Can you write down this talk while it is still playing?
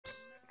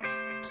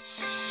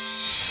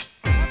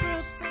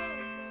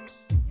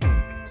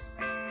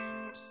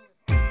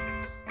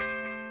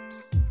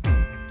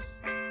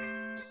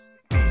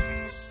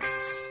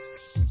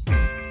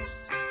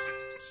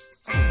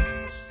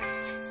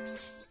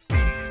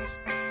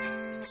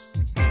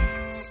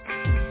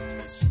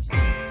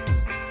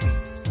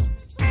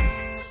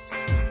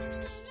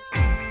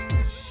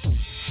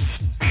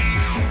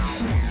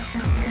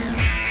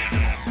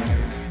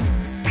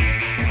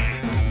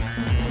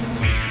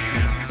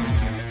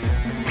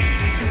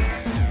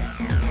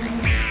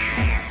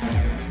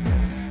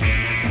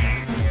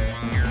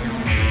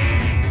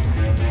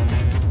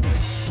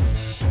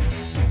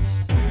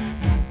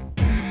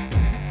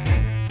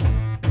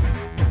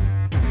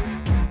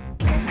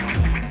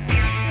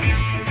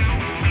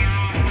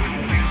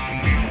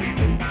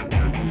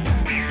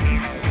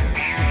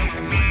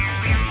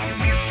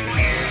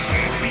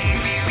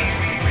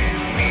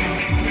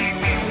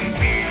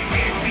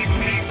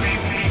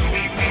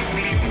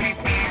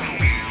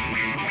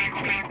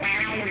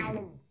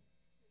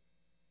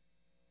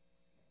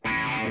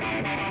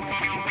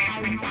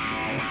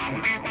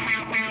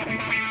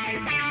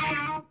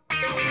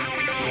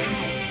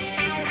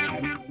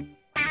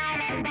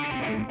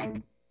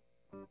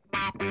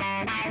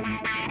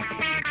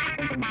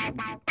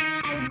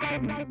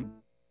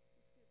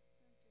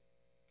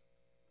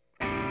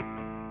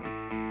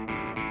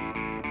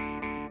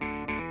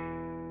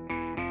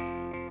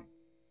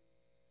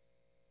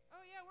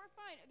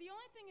The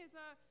only thing is,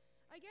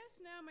 I guess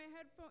now my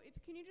headphone.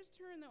 Can you just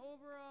turn the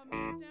overall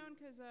mix down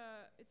because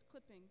it's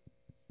clipping.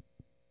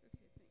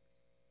 Okay, thanks.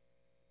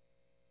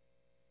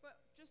 But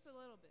just a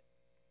little bit.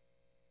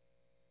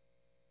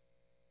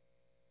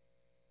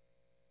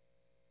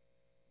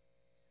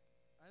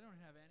 I don't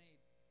have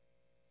any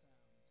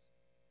sound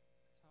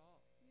at all.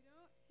 You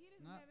don't? He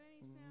doesn't Not have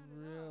any sound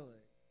really. at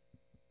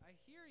all. I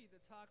hear you,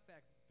 the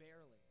talkback,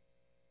 barely.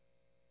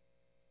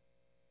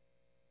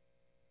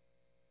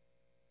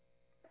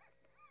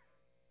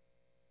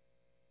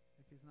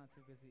 If he's not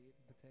too busy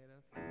eating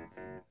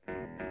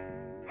potatoes.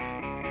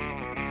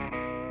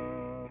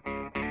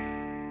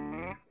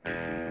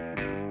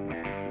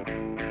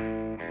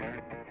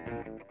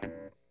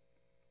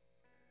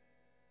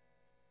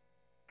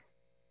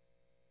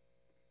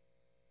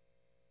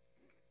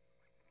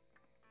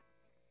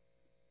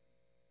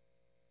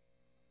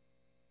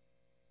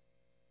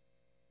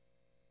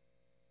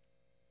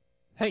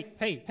 Hey,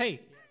 hey, hey!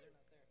 Yeah, they're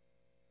not there.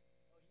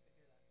 Oh, you can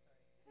hear that. Sorry.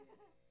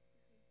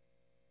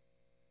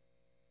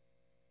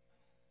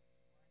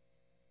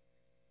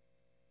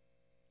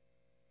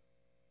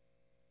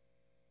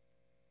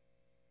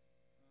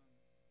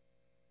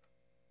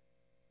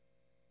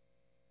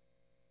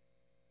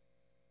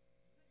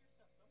 You heard your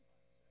stuff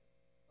sometimes,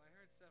 right? Well, I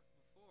heard stuff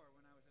before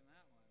when I was in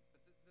that one,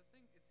 but the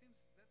thing, that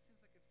seems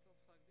like it's still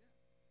plugged in.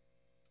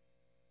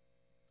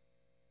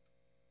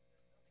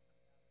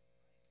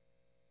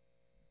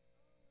 There's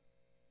nothing coming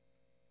out of it, right?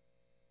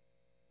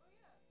 Oh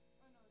yeah.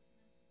 Oh no, it's an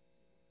empty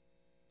table.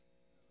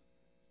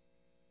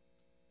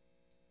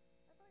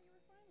 I thought you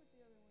were fine with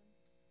the other one.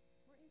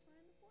 Weren't you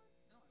fine before?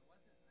 No, I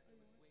wasn't. It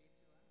was way too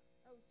loud.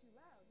 Oh, it was too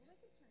loud. Well, they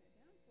could turn it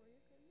down for you,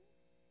 couldn't they?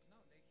 No,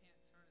 they can't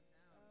turn it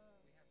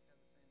down. We have to have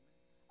the same mix.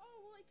 Oh,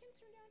 well, it can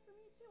turn down for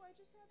me too. I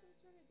just have them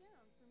turn it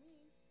down for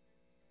me.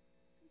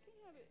 You can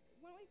have it.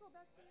 Why don't we go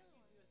back to Why the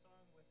don't other you one? do a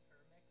song with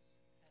her mix,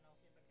 and I'll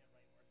see if I can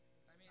get right working.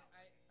 I mean,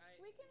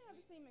 We can have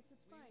the same mix.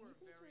 It's we fine. were You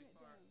can very turn it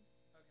far. down.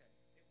 Okay,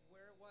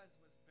 where it was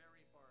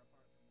very far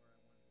apart from where I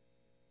wanted it to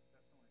be.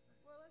 That's the only thing.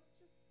 Well, let's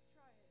just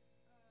try it.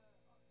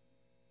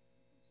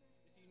 You can turn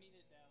it If down. you need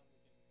it down, we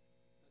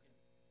can.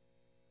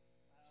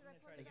 Should I I'm gonna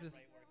put try it to Is get this-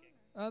 right working.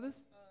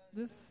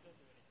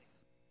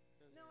 This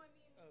No, I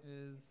mean. Oh.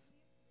 is.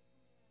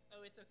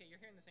 Oh, it's okay. You're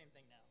hearing the same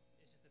thing now. It's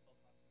just that both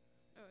boxes.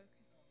 Oh,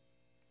 okay.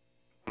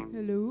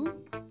 Hello.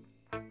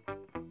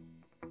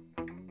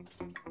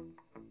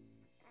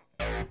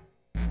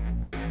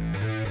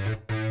 Why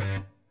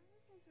does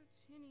it sound so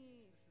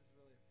tinny? This is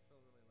really, it's still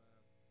really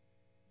loud.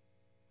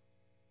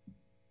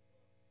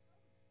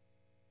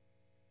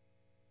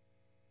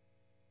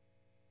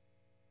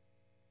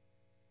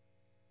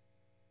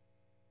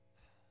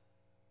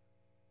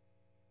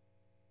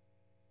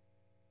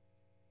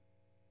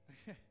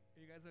 Are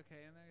you guys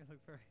okay in there? You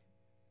look very.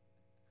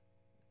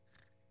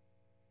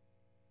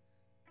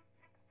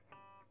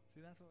 See,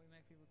 that's what we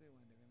make people do,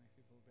 Wendy. We make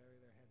people bury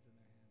their heads in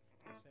their hands,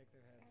 shake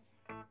their heads.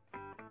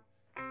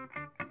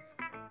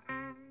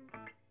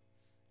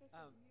 That's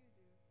what you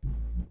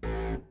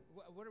do.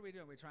 What are we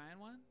doing? We trying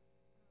one?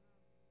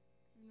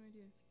 I have no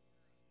idea.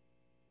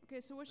 Okay,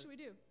 so what should we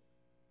do?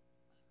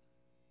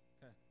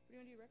 Okay. We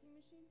want to do wrecking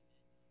machine?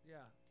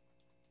 Yeah.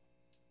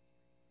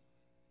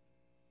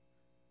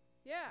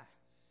 Yeah.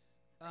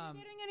 Are you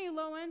getting any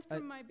low end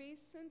from my bass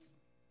synth?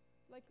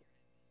 Like,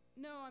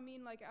 no, I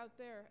mean like out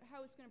there.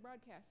 How it's going to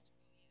broadcast?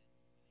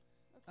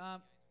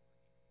 Okay.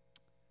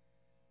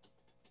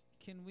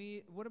 Can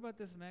we? What about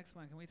this next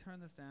one? Can we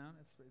turn this down?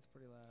 It's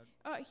pretty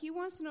loud. He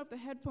wants to know if the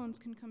headphones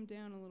can come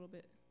down a little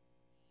bit.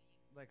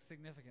 Like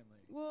significantly.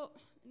 Well,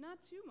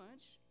 not too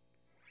much.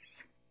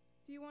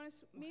 Do you want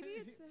us? Maybe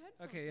it's the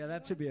headphones. Okay, Do yeah, you that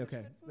wanna should be switch okay.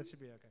 That headphones? should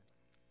be okay.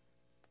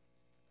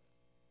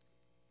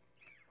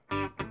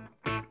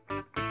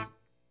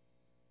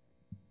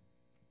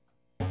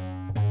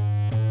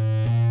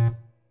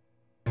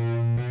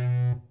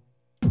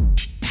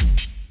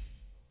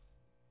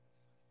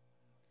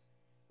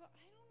 Well,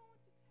 I don't know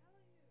what to tell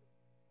you.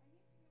 I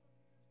need to be able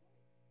to hear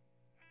your voice.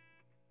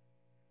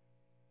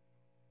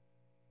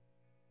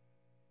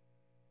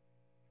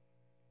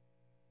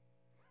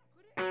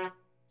 Put it, Jake.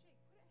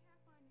 Put it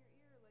half on your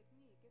ear like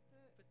me. Get the.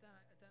 But then,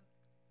 okay,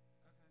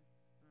 all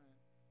right.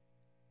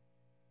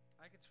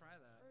 I could try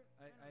that.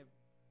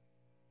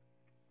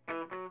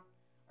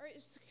 All right,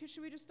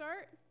 should we just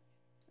start?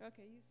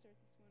 Okay, you start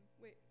this one.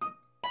 Wait.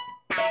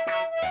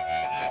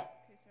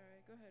 Okay,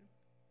 sorry. Go ahead.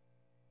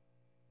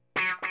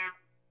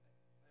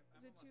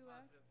 Is it too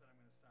loud? Positive that I'm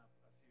going to stop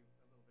a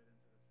little bit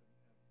into this and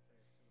say it's too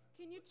loud.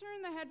 Can you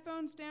turn the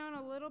headphones down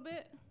a little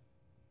bit?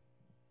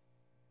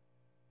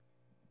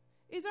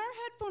 Is our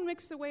headphone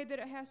mix the way that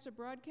it has to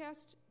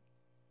broadcast?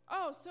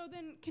 Oh, so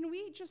then can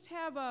we just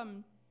have,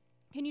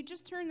 can you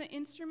just turn the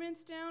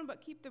instruments down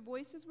but keep the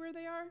voices where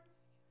they are?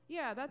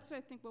 Yeah, that's,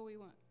 I think, what we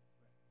want.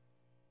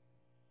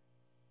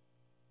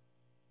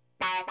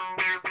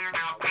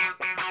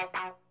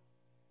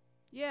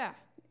 Yeah.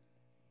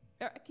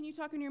 Can you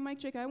talk in your mic,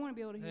 Jake? I want to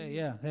be able to hear you.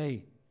 Yeah,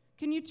 hey.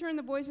 Can you turn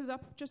the voices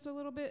up just a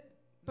little bit,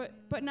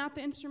 but not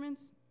the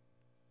instruments?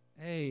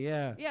 Hey,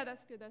 yeah. Yeah,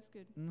 that's good, that's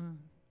good.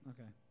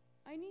 Okay.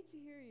 I need to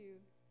hear you.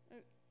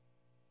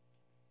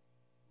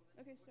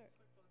 Okay, start.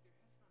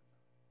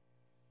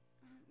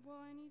 Well,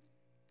 I need...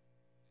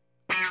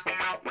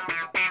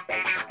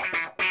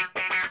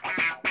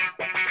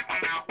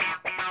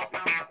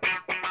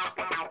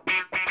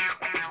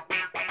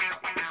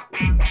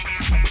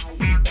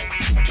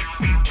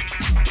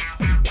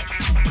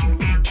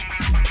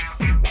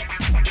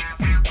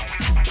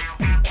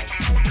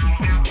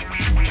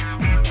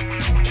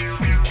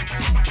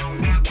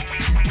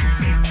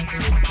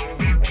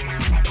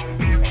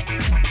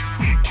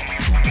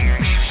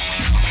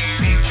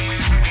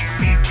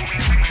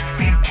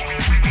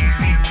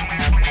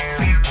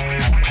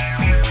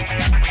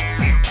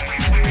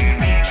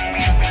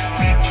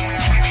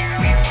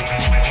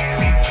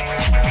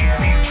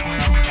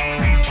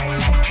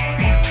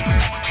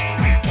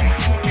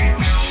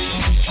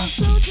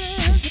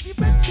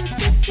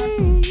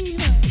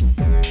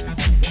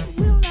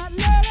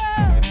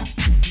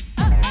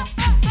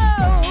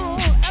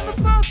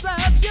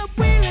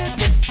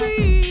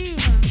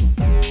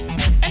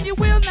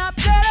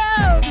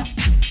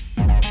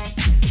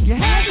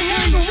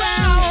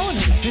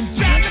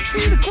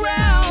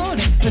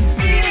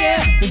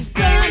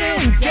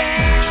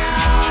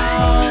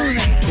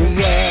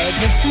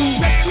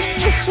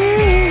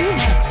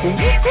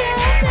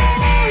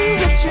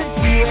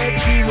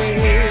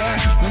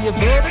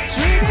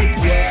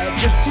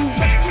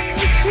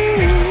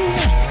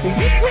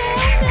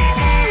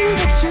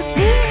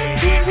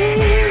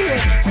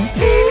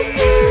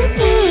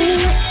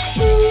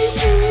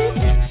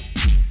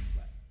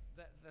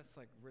 That's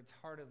like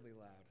retardedly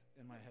loud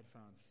in my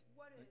headphones.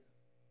 What is?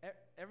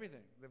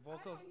 Everything. The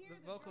vocals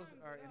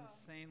are at all.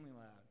 insanely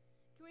loud.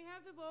 Can we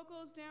have the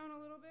vocals down a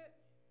little bit?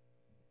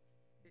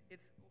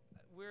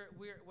 We're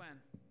when?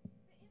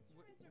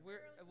 The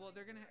instruments Well,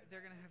 they're gonna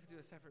have to do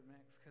a separate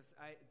mix because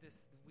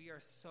we are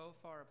so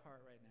far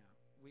apart right now.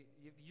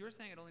 If you're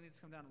saying it only needs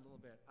to come down a little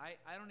bit, I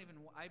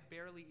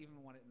barely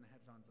even want it in the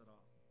headphones at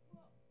all.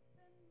 Well,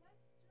 then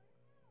let's turn it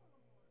down a little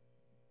more.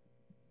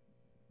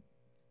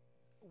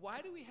 Why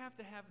do we have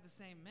to have the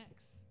same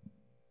mix?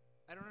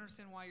 I don't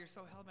understand why you're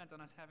so hell-bent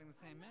on us having the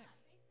same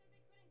mix. They said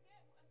they couldn't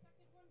get a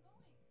second one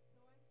going, so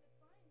I said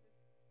fine,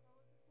 just go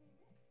with the same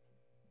mix.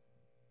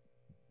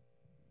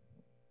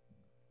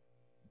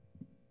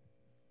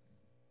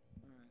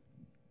 All right.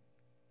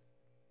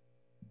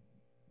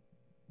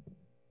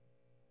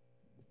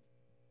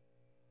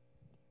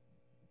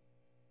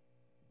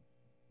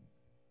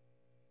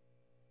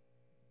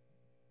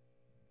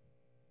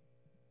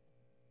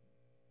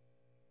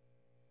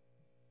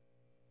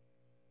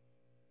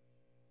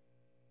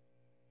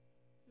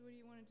 What do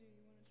you want to do?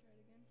 You want to try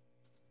it again?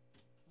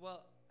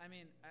 Well, I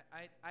mean,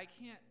 I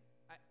can't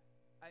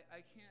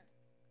I can't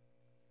sing.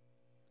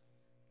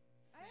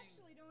 I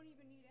actually don't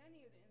even need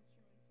any of the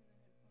instruments in the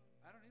headphones.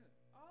 I don't either.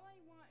 All I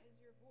want is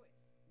your voice.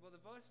 Well,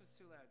 the voice was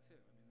too loud too.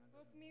 I mean, that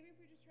Well, doesn't. maybe if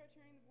we just try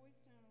turning the voice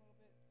down a little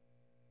bit.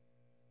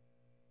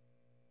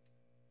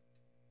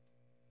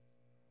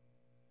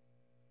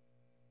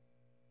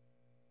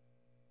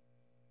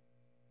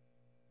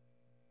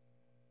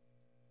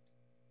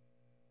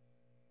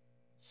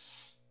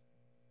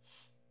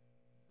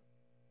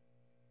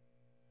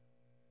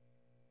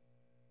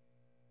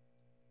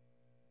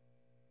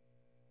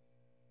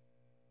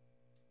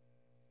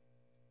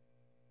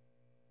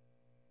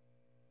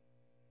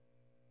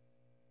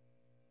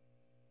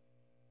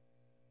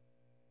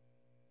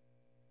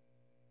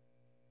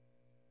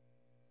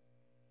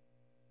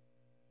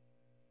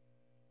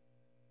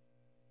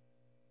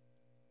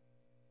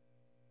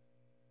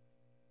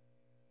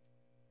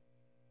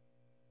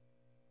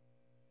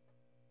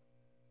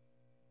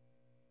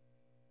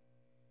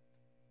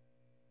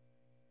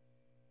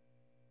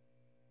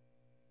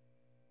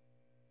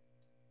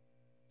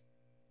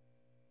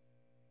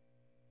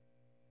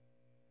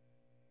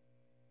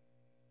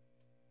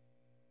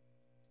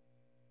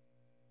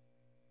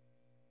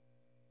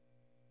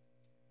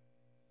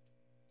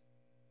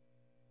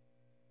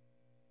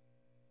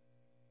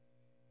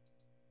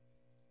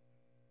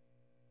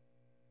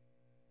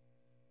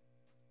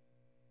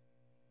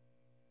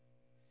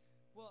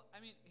 Well,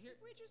 I mean, here.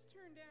 If we just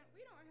turn down,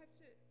 we don't have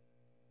to.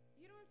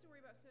 You don't have to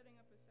worry about setting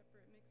up a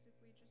separate mix if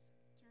we just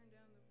turn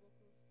down the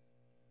vocals.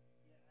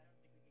 Yeah, I don't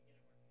think we can get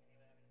it working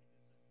anyway. I mean, I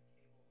think it's just the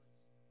cable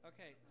is.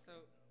 Okay,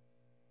 so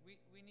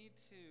we need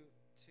to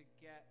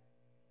get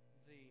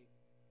the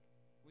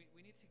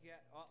we need to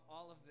get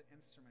all of the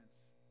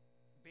instruments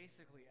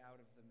basically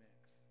out of the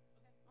mix.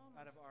 Okay.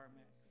 Out of our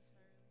Almost mix.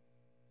 entirely.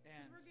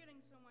 And we're getting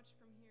so much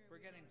from here.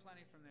 we're getting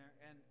plenty from there,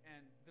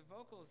 and the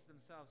vocals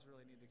themselves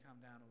really need to come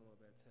down a little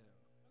bit too.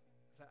 Okay.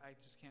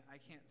 'Cause I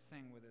can't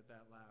sing with it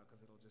that loud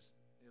because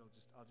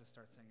I'll just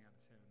start singing out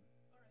of tune.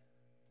 All right.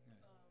 Yeah. I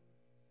can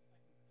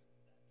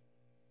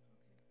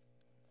Okay.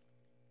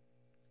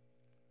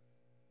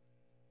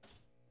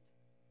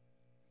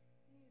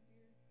 Need a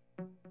beer.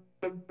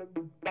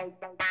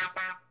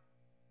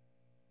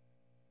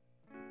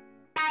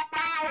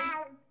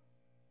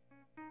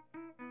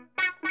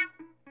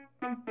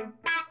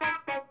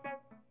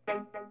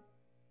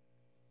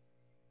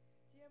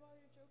 Do you have all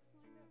your jokes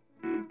lined up for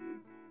these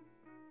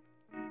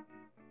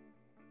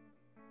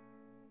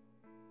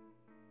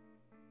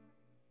songs?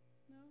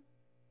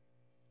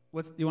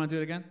 No? You want to do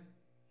it again?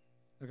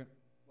 Okay.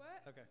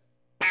 What? Okay.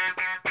 Wait,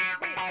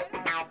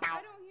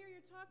 I don't hear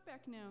your talk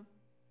back now.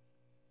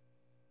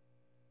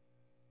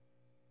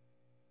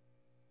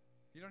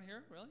 You don't hear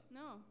it, really?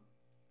 No,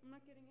 I'm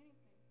not getting anything.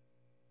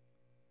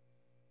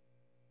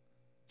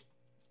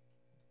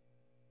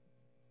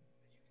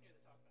 But you can hear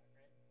the talk back,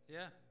 right?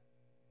 Yeah.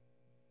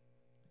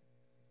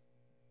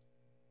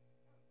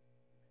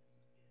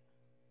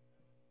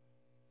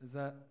 Does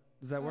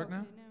that work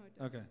now? Okay, now it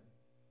does. Okay.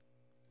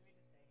 Let me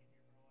just hang in here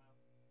for a while.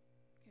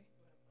 Okay,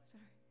 Go ahead and play.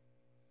 sorry.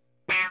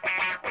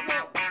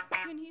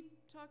 Well, can he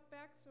talk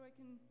back so I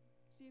can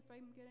see if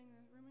I'm getting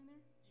the room in there?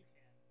 You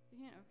can. You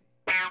can?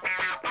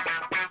 Okay.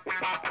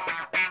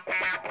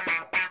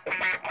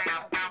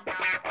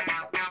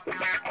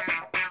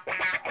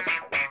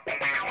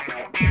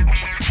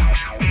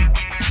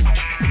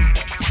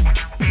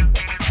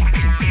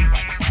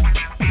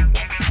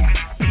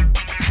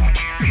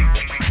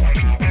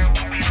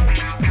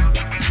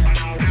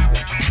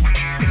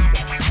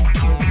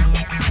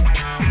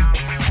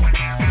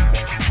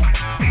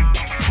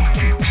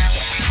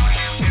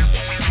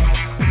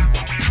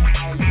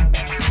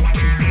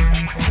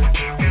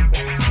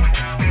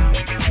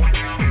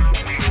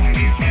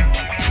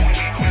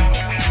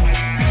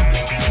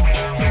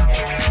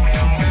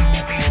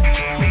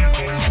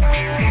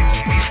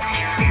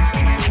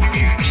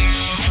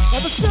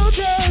 Of the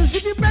soldiers,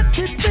 if you meant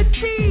to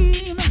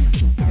redeem,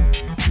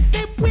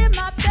 they will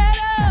not let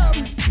up.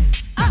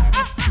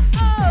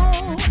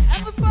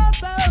 And the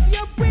force of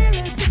your will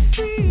is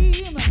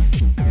extreme,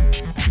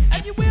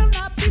 and you will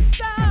not be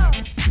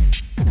stopped.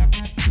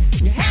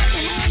 You have to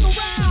hang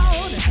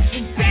around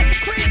and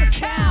desecrate the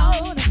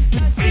town. The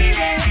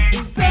city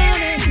is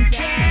burning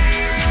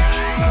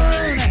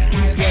down.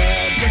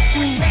 You're just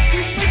a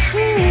wrecking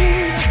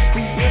machine.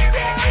 You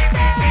don't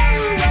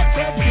know what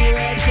you're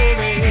doing to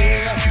me.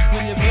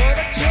 When you pull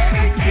the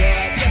trigger,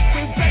 you're just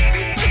a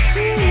wrecking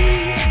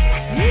machine.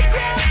 You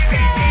don't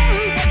know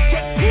what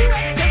you're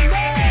doing to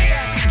me.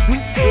 Ooh,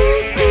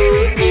 ooh,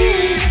 ooh, ooh,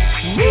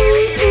 ooh, ooh,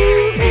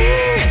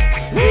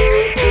 ooh,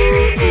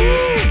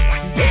 ooh,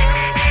 yeah,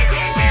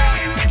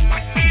 yeah.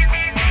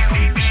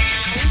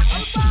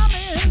 I'm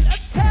bombing a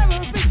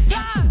terrorist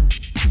plot.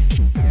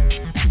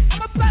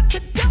 I'm about to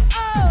go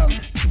on.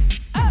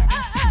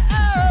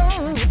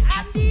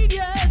 I need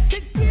you to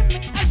give me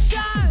a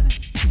shot.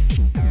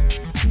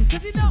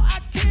 'Cause you know I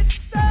can't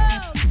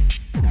stop.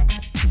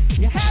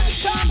 You have to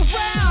come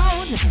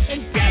around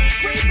and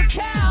desecrate the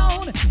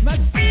town. My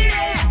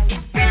city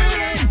is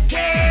burning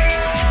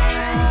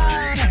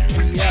down.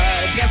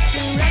 You're just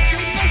a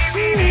wrecking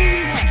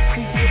machine.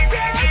 You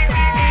don't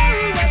know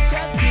what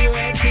you're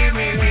doing to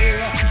me.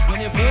 When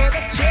you pull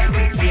the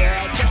trigger,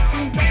 you're just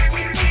a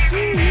wrecking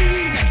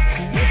machine.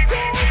 You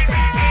don't know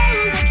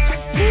what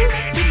you're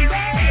doing to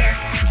me.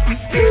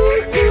 Ooh,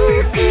 ooh,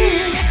 ooh, ooh,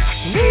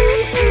 ooh,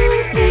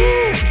 ooh,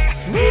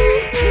 ooh,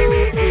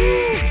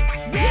 ooh,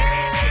 yeah,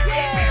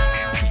 yeah.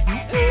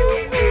 Ooh,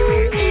 ooh,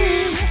 ooh,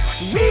 ooh,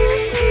 ooh,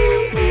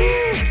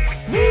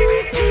 ooh,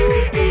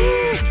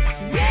 ooh,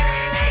 yeah,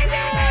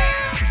 yeah.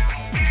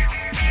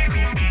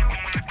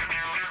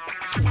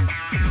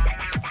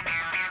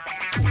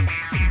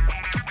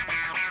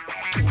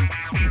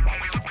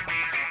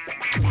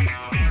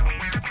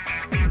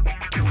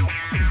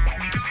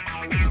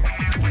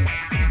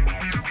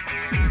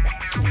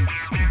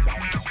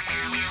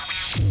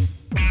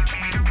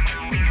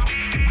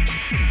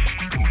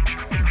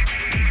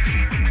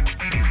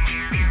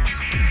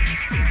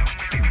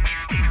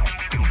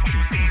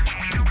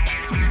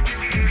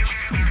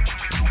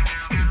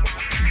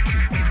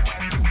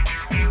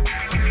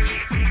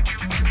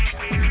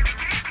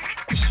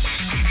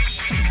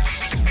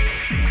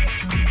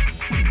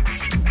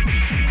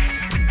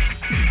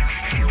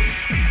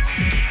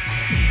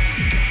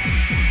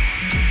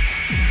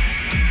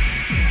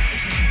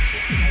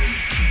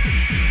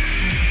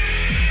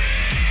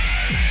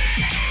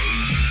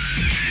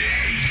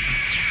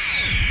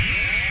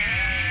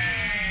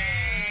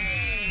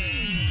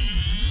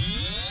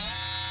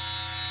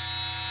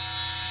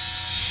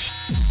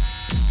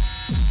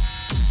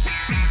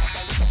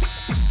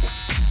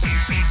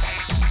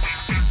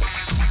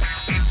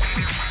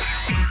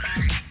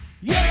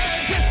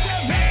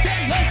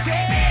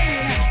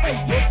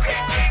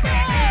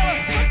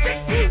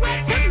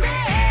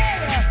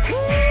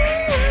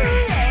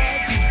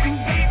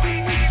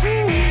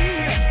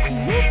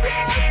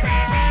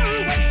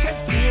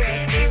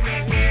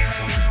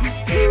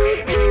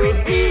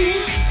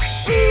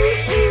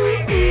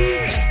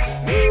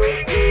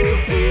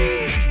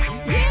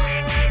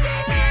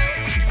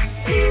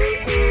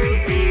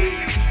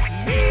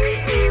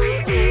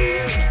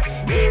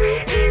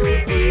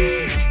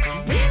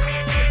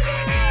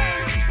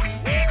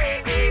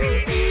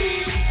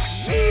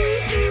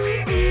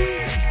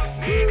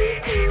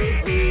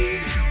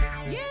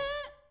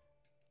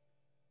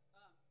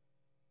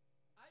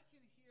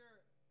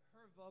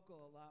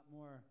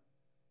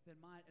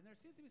 there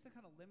seems to be some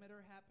kind of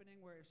limiter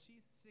happening where if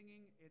she's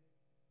singing,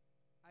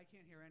 I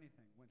can't hear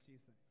anything when she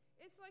sings.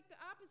 It's like the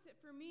opposite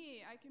for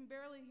me. I can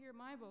barely hear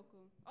my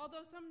vocal.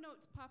 Although some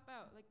notes pop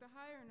out, like the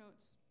higher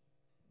notes.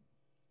 I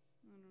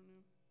don't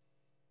know.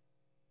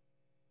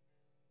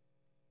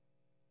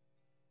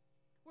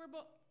 We're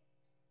both.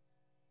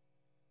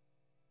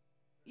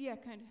 Yeah,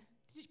 kind of.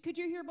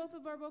 Could you hear both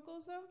of our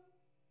vocals though?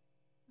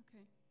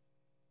 Okay.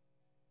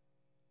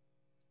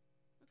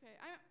 Okay,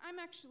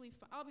 I'm actually.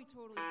 I'll be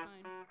totally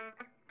fine.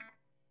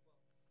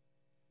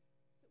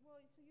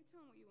 So you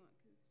tell them what you want,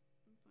 cause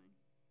I'm fine.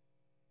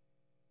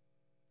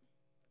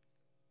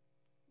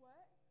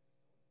 What?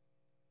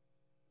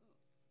 Oh.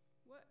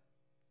 What?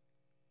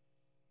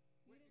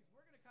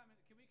 We're gonna come in.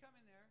 Can we come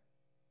in there?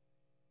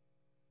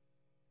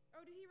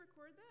 Oh, did he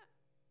record that?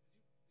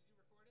 Did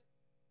you record it?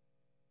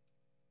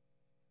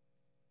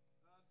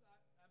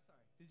 I'm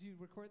sorry. Did you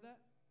record that?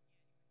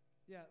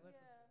 Yeah. Let's.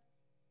 Yeah.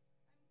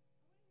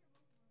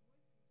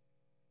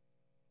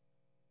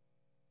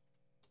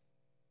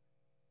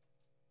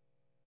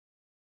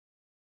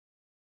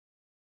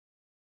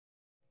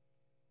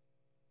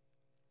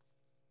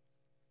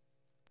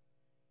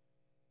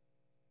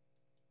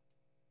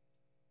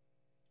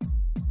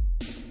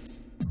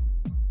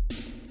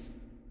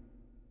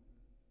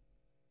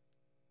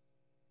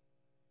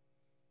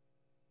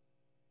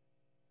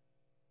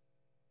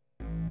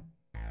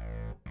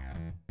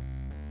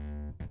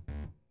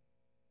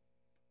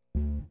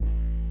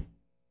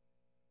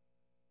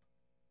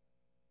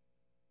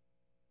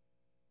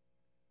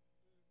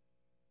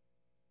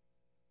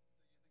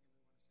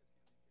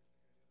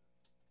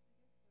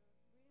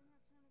 I want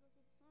to hear both of our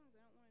voices. Songs.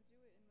 I don't want to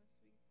do it unless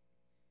we're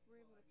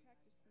able to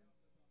practice them.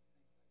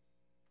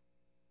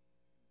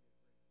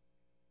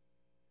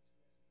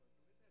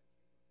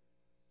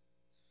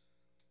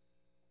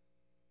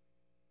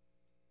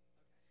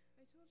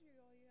 I told you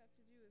all you have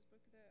to do is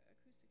book the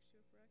acoustic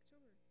show for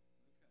October.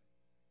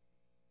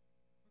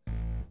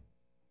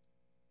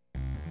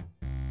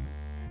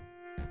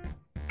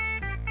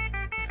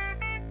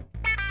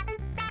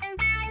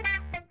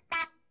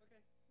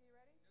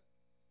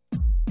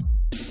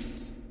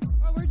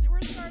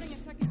 Starting a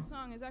second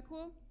song, is that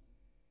cool?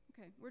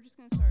 Okay, we're just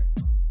gonna start.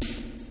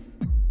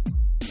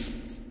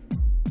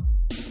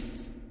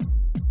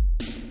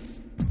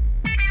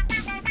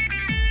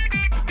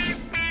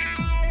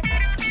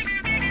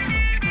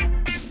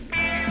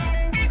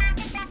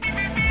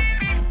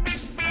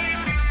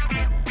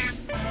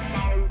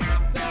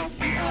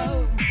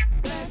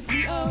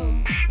 Becky O,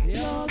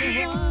 you're the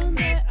one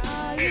that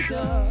I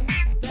adore.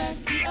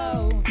 Becky O,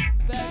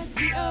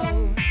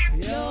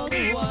 you're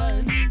the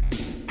one.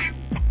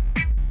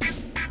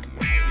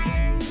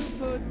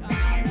 Put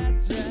on that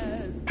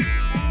dress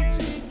and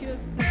take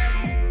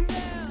yourself to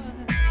town.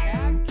 I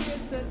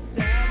guess I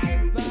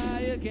said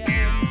goodbye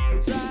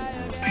again. Try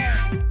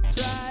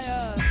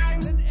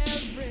and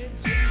every drink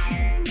you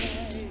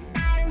take, I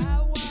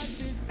watch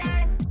it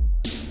slip.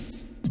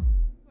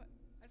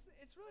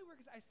 It's really weird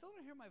because I still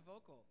don't hear my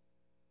vocal,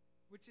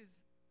 which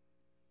is.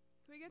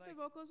 Can we get like, the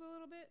vocals a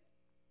little bit?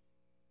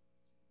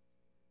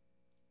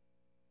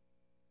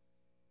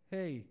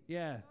 Hey,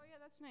 yeah. Oh yeah,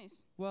 that's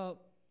nice. Well.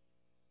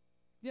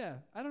 Yeah,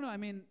 I don't know. I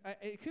mean,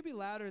 it could be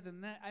louder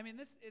than that. I mean,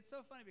 it's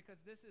so funny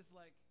because this is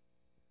like,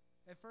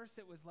 at first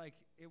it was like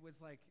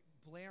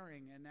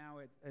blaring, and now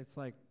it's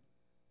like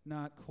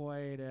not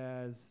quite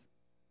as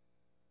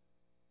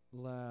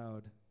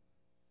loud.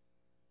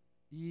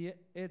 Yeah,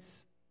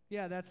 it's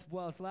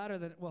louder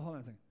than. Well, hold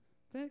on a second.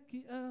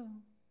 Becky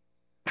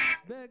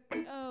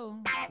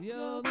O,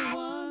 you're the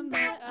one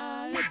that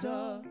I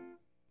adore.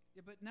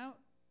 Yeah, but now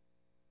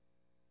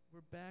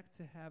we're back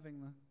to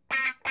having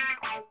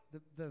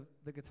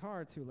the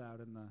guitar too loud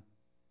in the.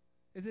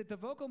 Is it the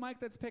vocal mic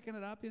that's picking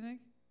it up, you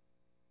think?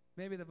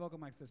 Maybe the vocal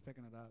mic's just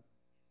picking it up.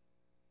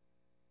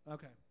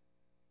 Okay.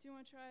 Do you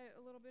want to try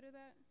a little bit of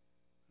that?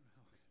 I don't know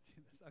how we're going to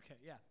do this. Okay,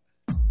 yeah.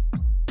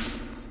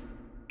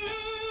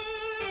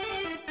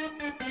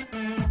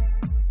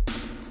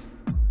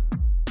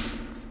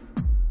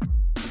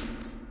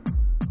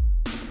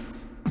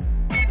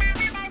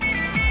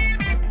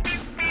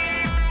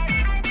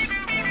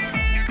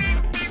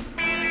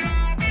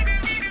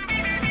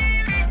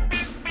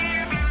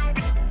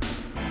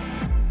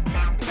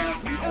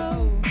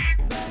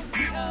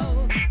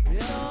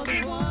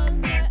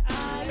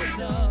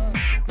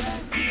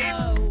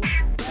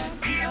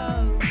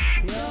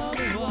 You're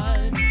the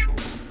one.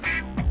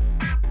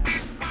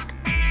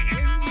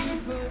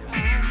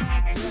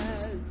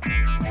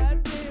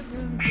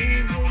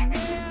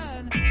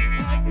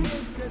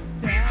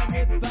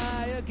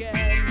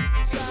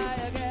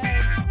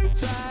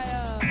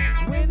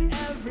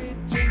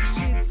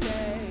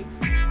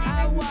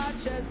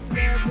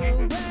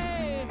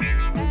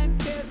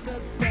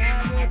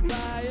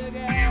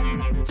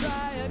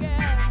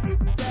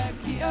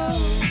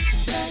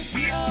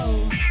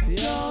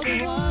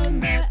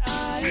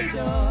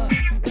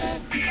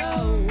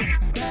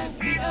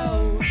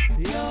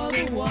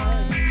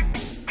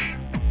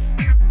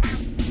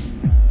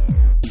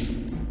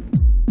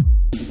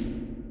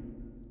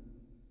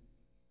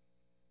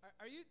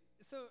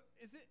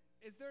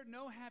 there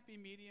no happy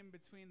medium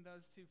between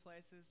those two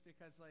places?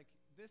 Because like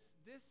this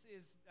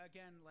is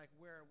again like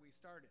where we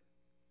started.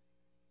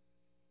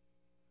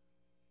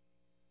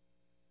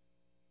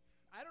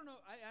 I don't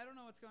know. I don't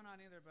know what's going on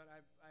either, but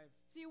I've.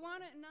 So you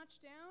want it notched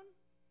down?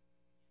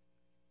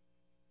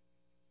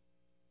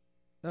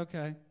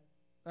 Okay.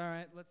 All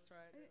right. Let's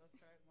try it. Let's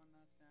try it one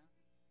notch down.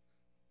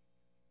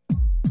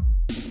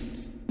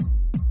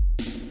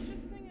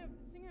 Just sing a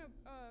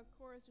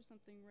chorus or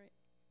something, right?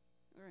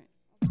 All right.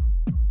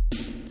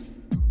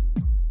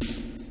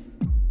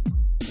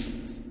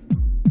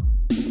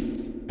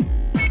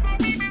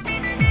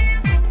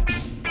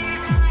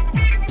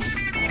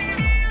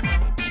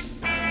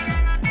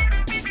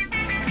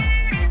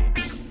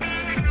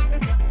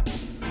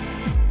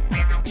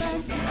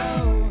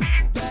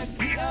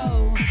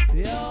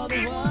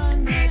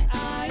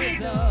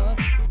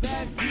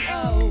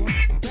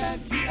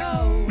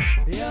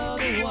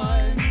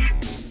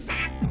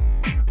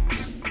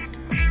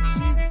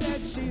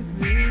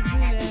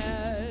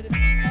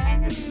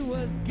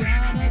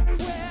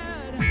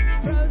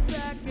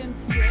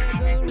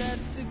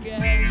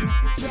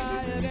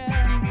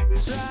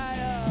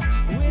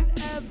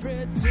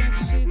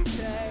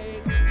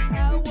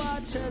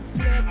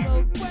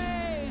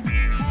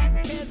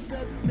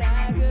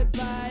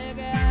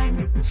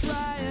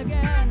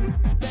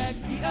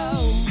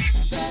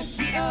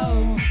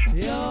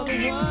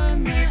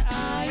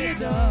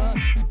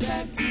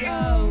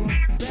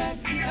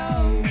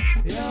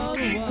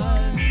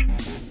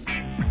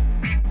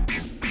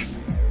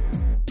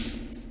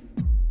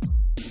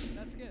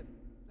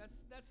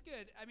 That's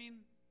good. I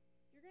mean,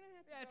 you're gonna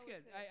have to. Yeah, it's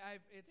good.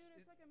 Dude,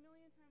 It's like a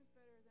million times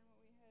better than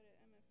what we had at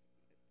MF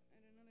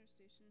at another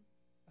station.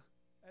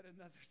 At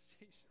another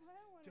station. I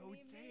don't want to Don't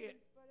name say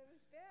names, it. but it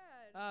was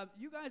bad.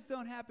 You guys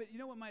don't happen.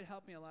 You know what might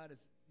help me a lot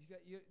is do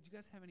you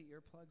guys have any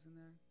earplugs in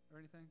there or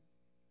anything?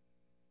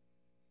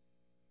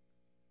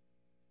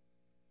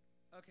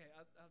 Okay,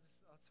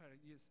 I'll try to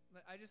use.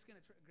 I'm just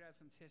gonna grab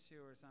some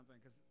tissue or something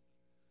because.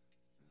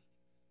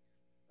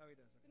 Oh, he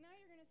does. Okay. But now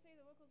you're gonna say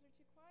the vocals are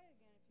too quiet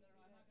again if you do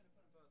I'm that. not gonna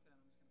put them both in.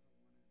 I'm just gonna put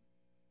one in. I just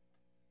need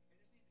to be able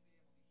to hear.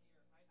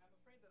 I'm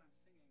afraid that I'm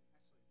singing.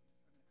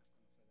 Actually, I'm gonna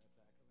ask them to play that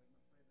back because I'm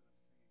afraid that I'm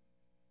singing.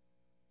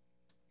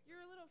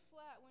 You're a little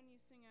flat when you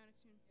sing out of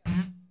tune.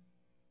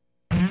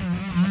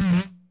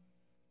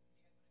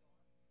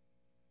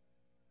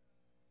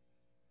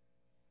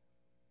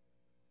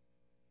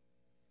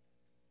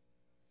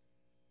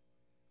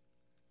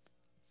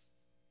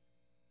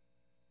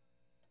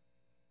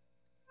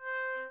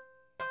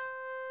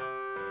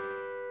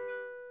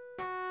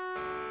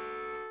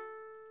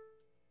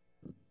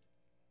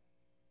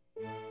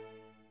 Yeah.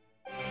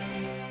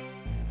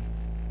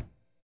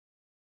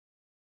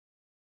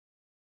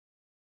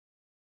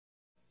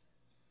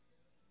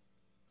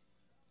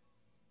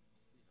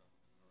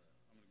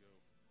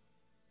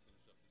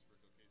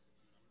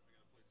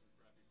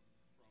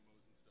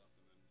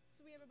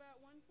 So we have about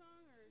one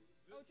song, or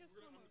just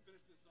I'm promos? gonna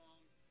finish this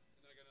song,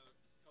 and then I got another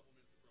couple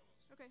minutes of promos.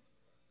 Okay.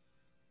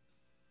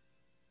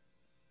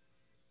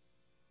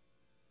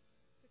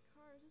 The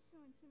cars, that's so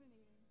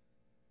intimidating.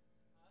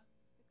 Huh?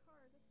 The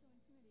cars, that's so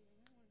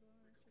intimidating. I don't want to go on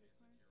Rico to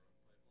the Kasich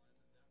cars. here on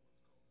Pipeline.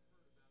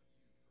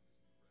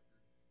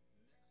 That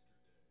one's called "Heard About You" from his new record, Nexter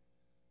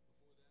Day.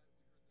 Before that, we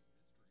heard the Mystery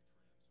Tramps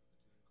with a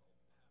tune called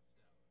 "Passed Out on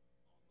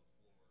the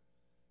Floor." It is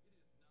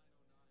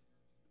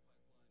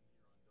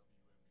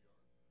 9:09.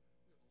 You're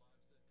tuned to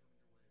Pipeline here on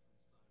WMBR. We have a live set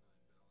coming your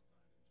way from Sinai and Valentine in just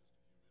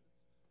a few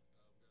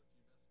minutes.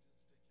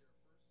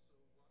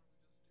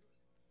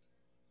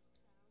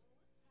 We've got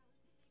a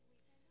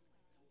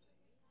few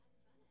messages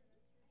to take care of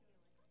first,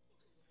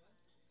 so why don't we just do it?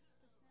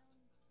 The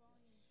sound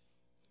volume.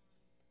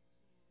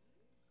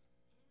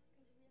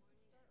 Because we have to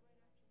start right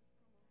after this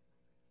promo.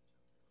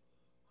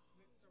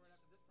 We have to start right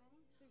after this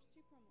promo. There's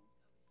two promos.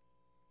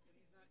 And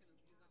he's not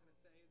gonna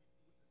say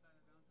with the sign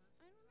of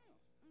Valentine. I don't know.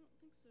 I don't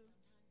think so.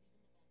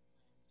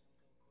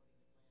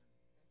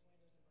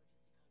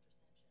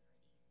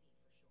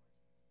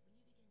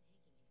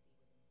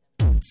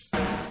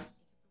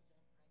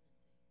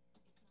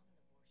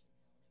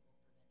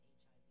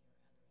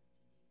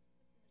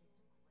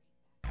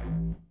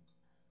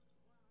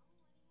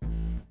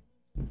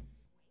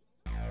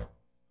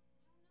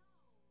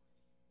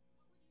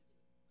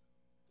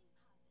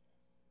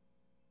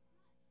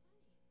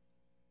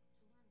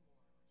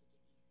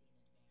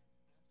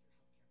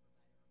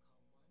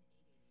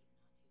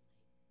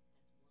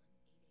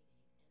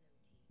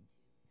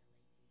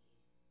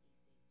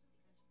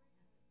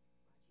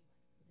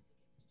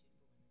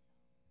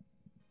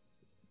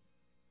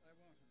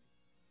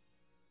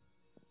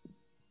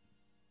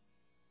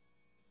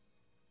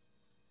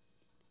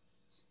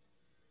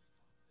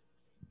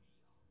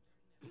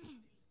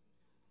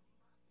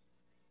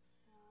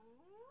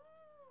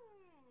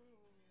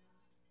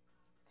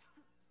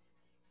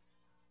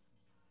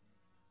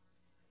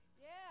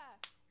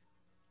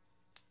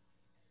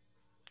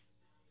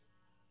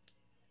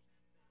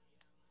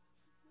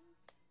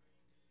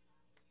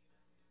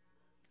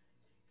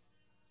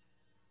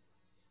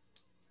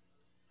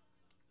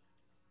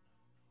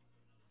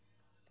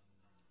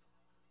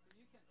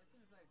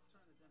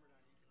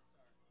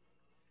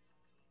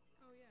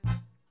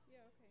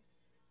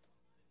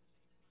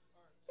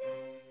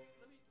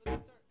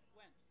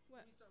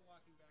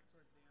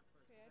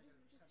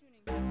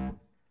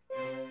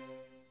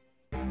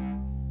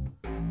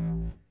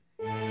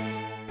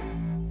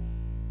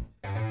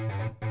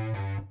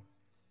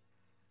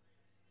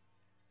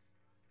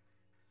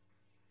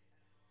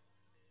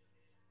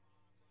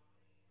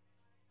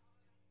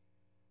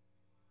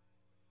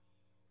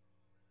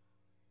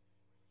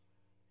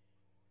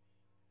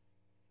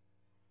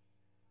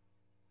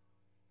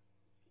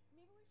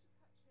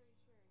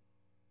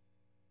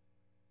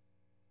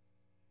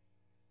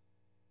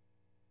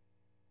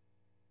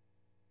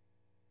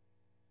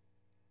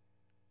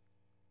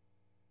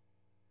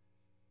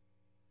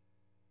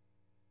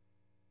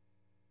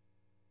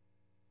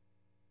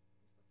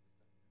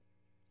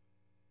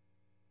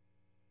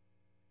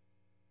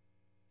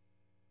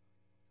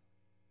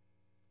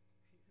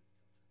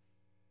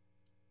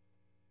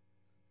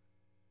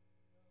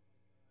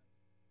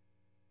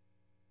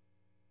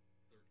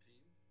 just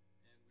tuning. Maybe we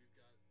should cut Cherry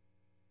Cherry.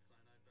 And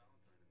we've got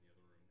Cyanide Valentine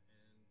in the other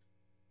room,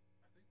 and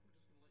I think we're just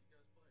gonna let you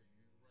guys play.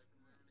 You ripe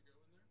and raring to go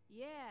in there?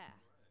 Yeah.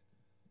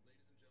 All right,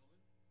 ladies and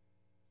gentlemen, Cyanide Valentine.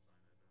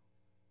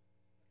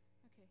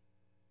 Okay.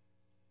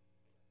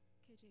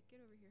 Okay, Jake,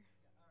 get over here.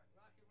 All right,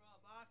 rock and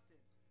roll,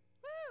 Boston.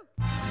 Woo!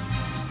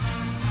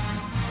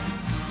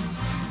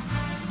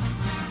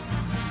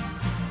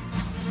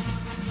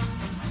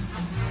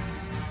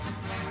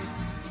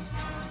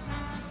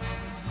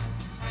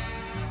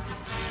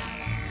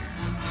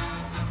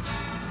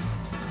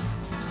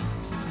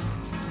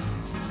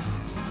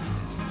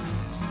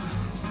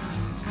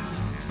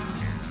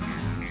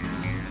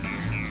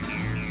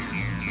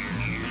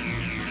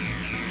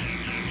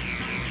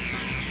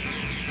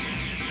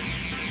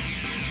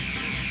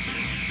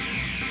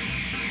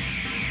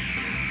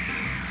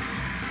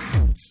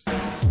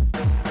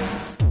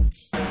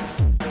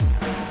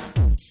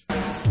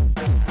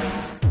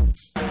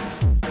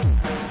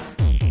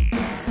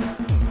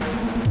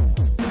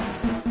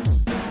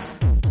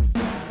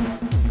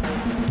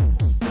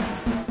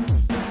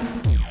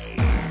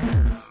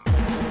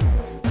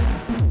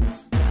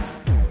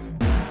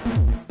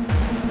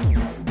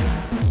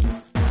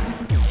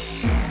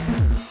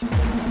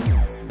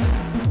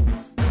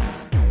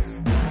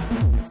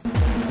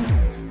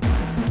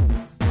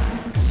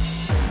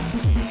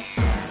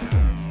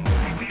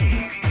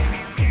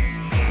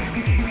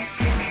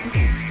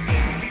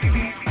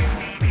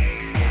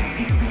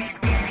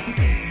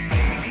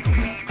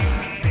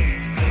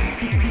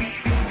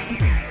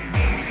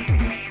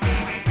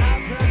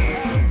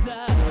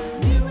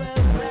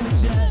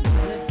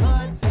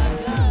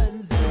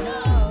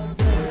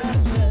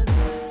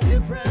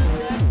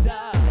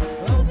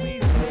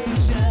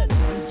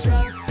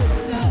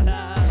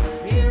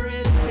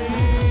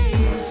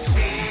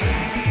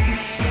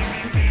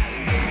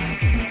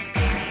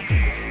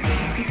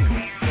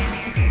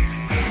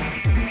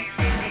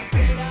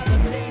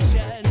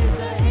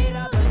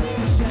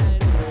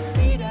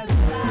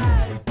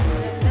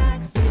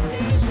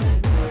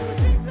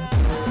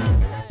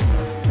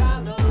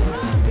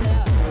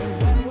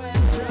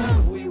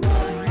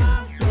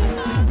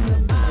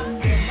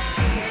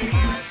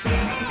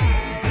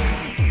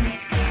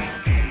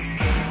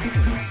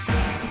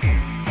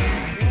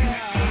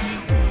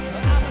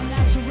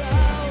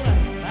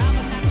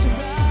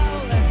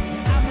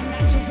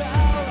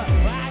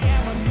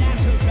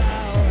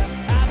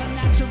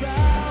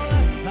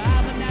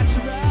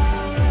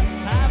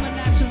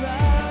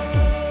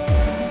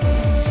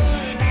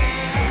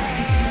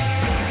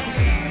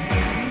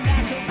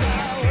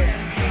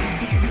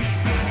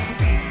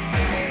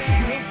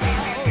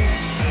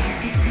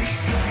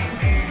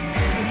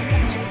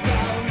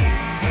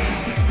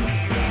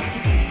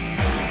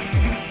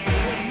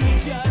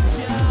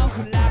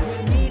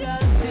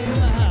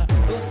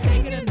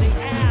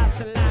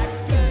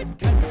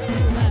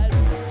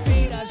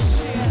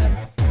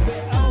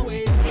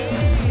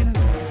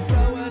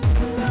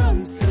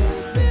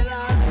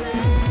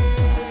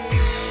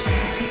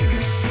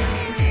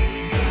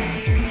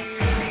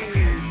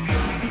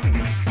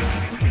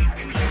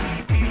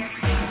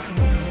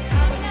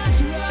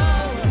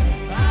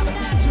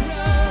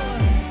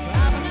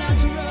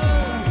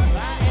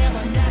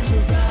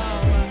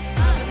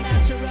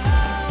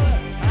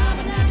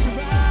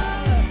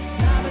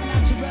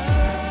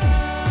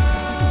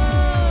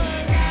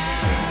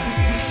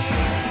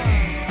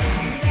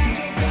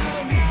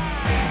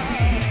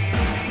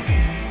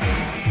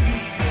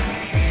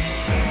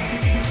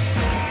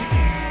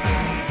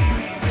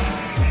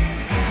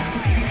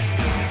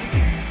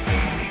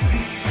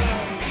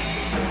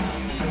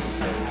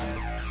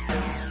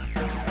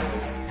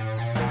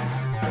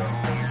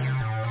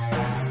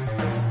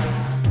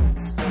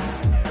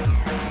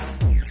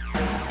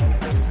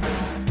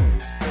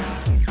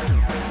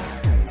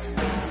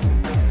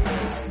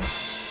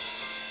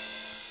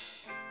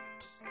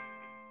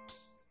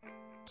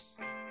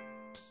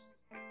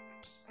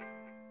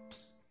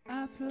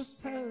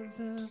 propose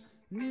a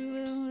new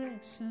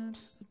election.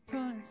 The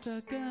points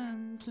are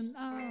guns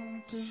in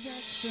all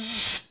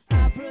directions.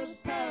 I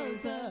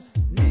propose a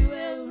new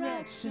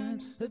election.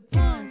 The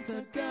points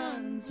are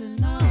guns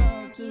in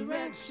all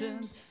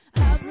directions.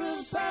 I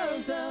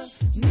propose a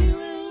new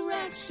election.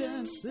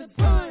 direction that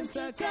points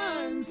our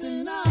guns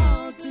in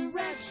all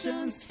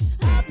directions.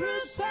 I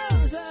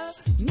propose a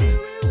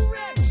new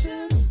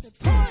erection that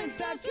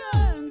points our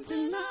guns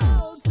in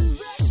all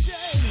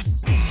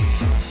directions.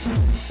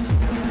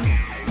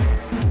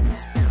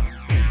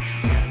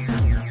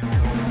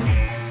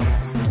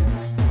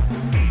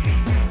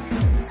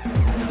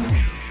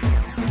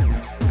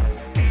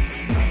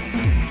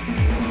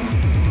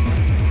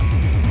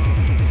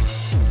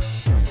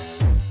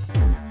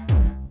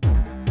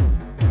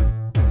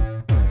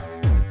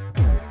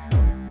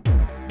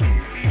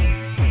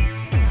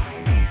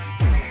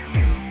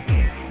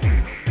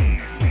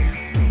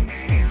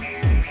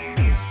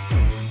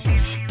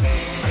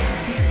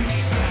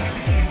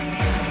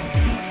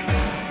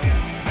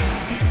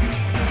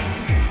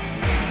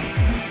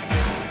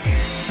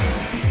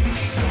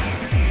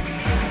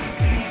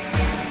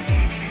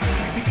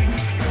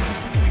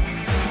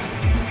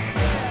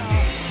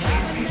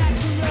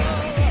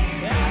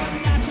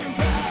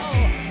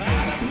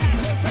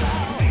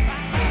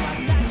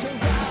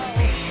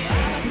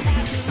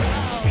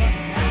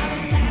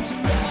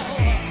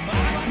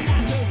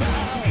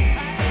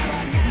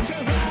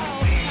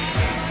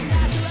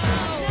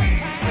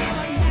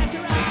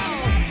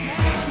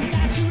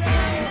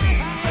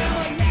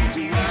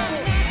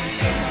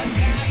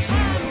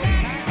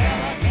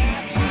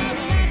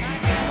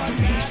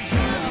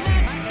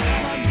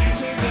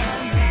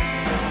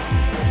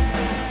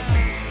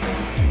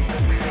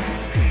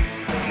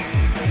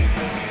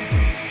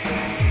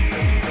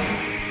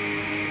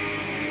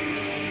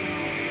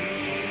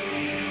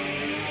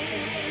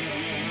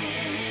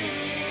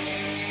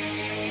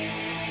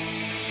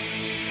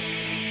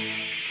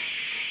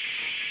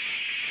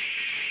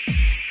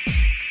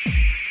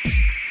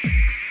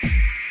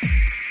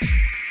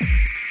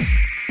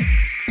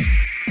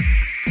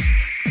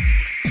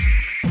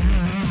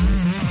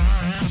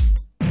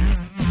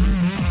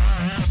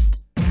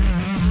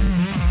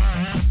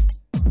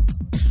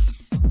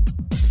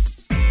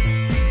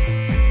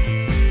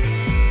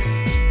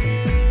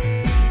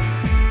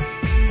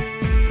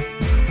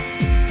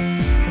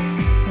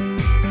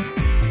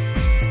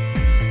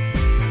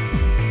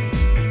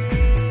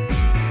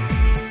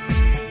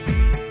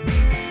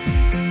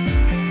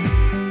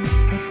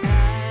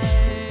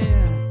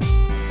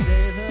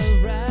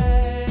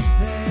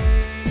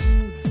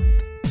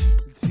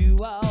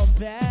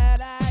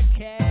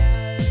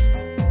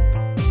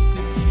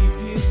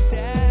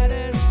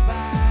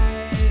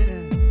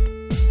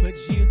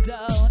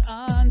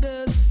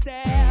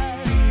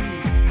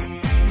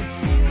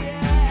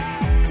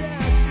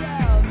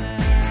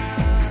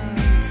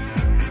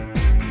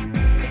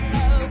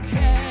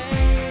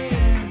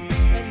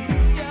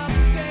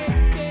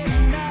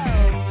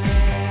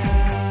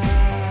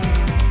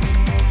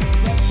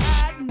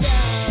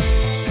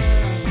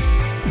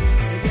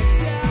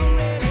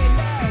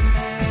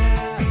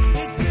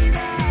 It's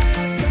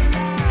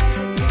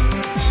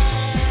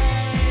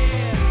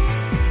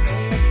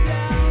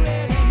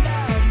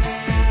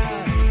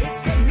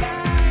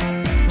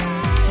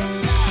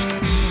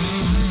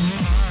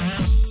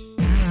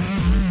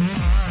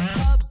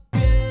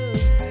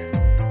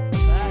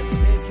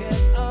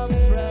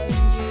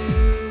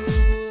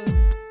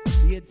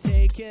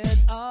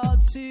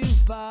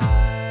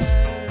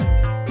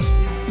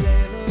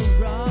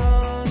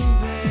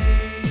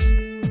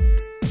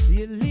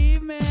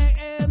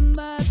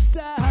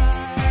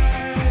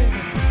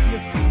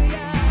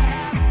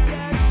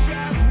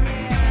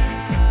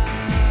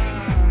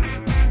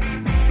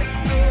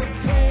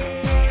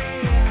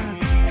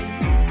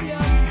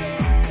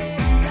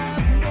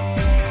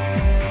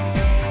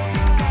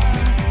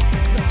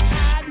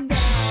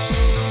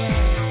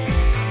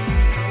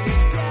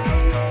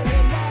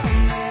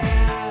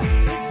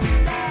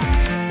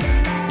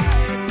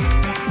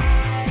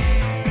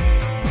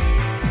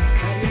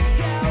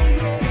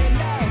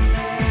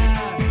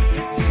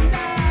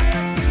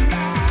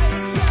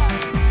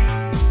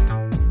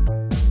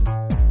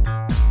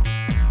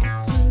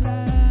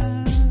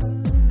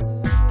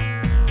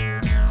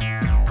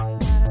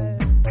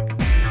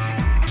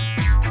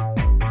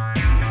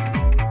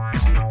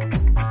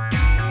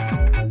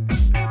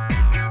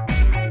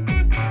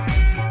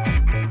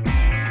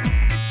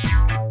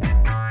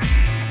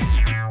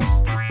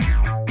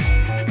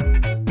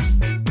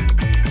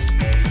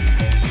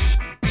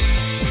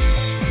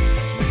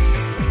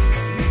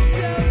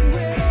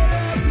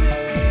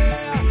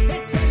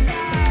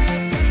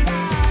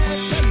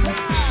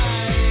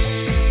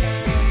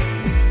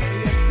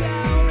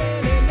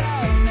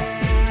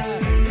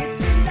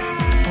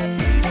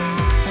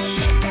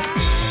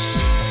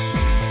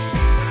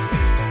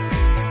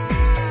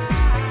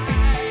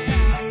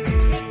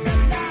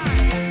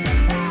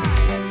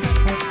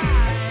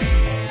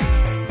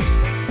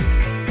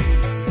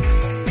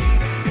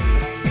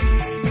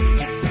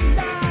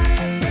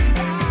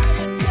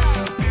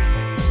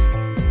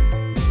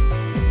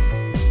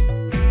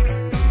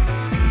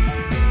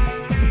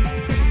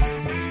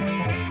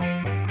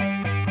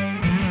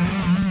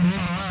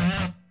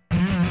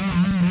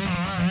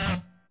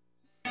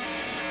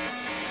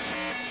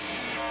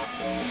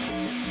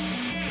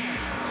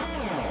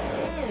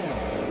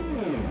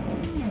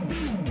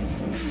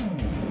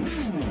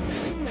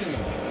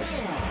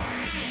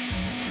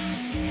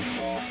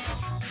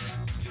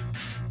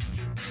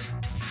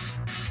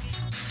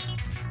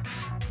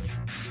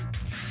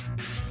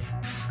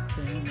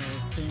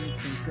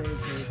since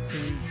age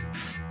 18,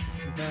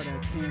 but I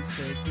can't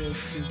shake this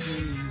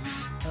disease.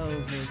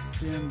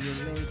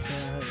 Overstimulated,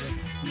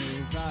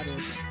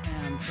 neurotic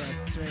and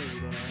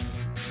frustrated.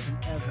 And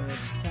every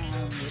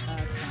time that I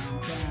calm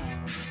down,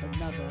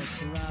 another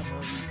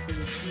problem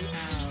freaks me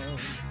out.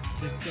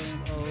 The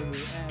same old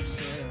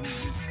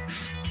reactions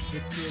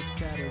with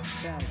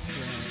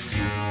dissatisfaction.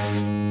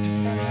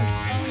 And there's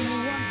only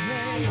one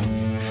thing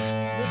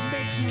that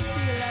makes me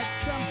feel like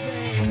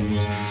something.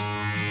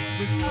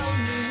 There's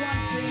only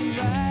one thing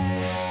right.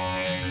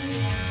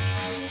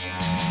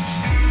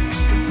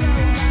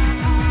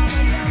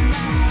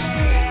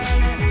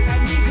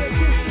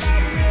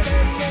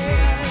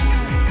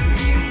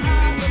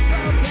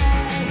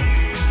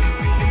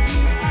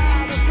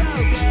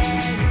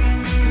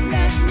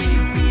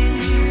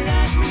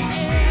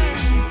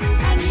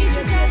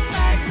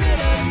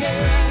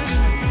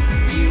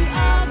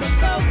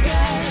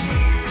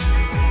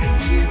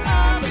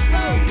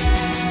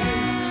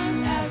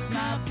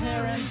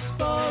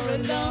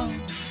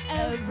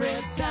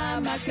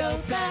 Time I go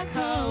back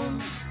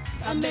home,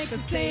 I make the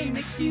same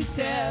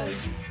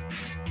excuses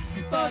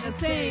for the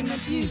same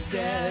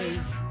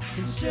abuses.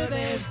 And sure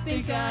they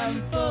think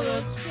I'm full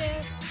of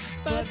shit,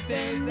 but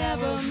they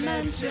never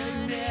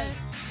mention it.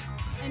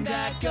 And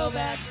I go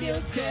back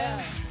guilty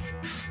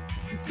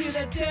to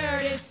the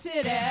dirty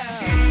city.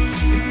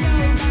 You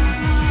know my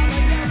heart, I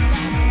got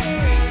my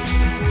spirit.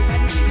 I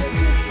need to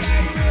just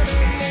let it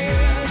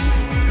live.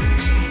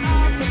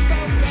 I'm the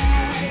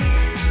focus.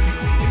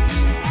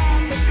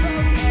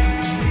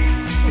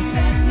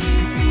 Let me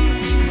be,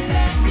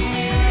 let me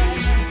in.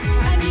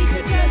 I need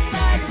you just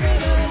like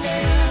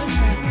Ritalin.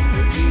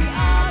 You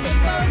are the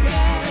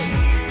focus.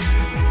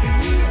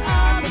 You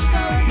are the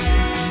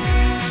focus.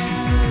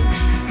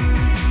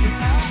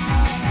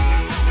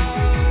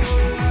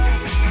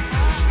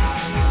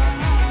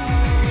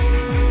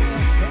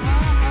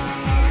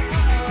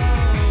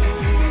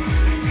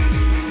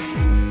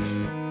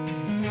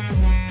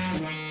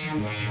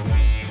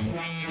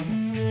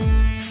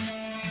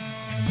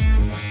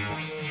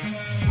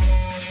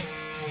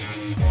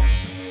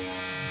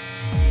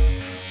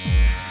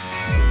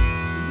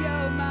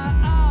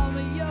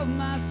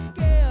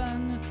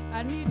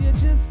 I need you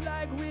just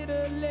like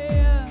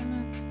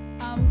Ritalin.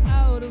 I'm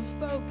out of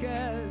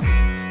focus.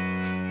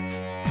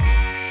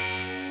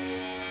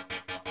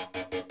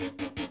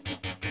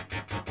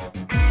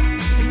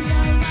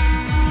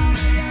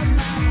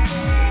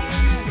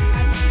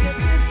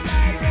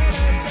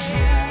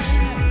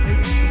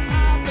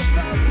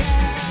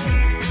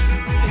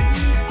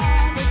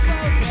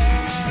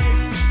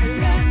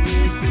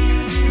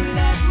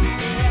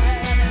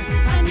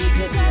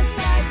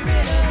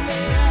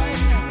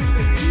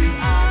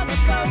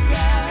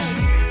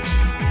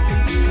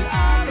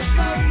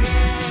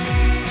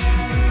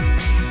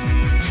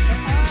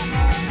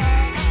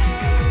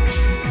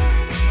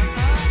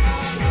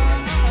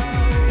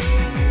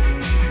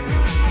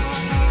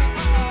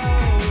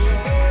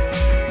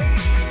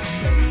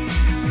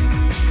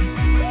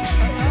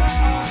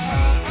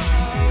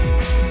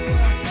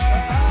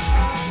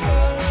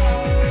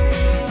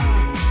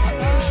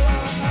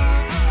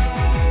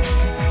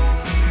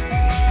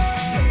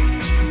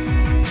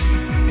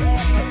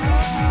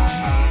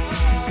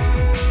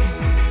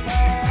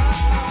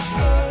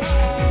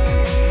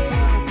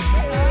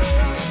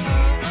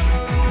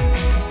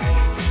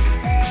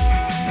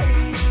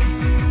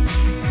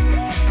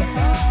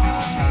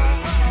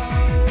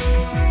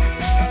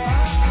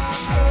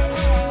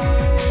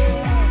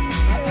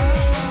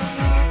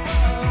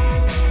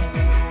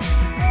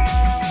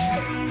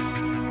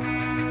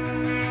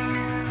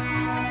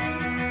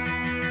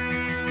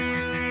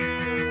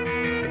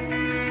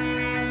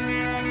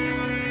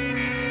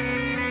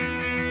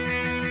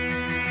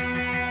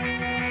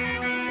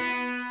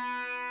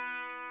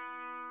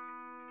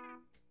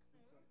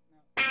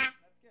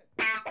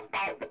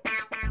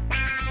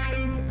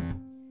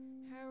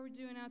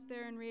 Out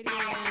there in Radio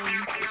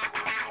Land.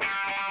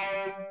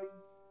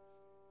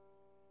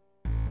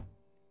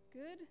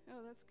 Good?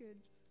 Oh, that's good.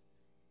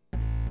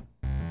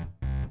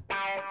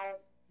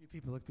 You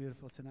people look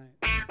beautiful tonight.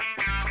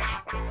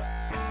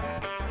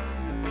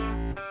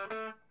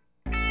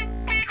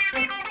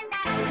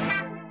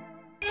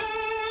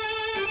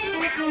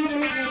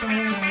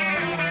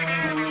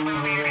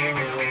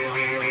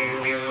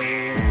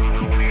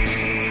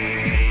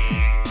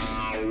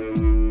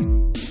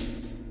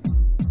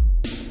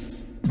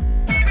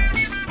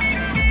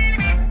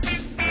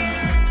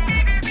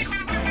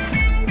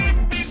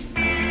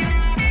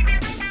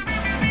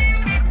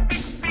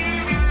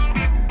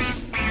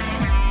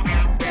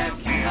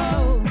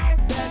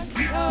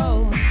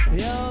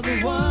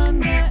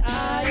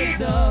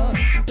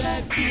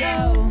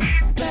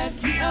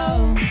 Becky,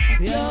 oh,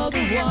 you're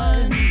the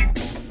one.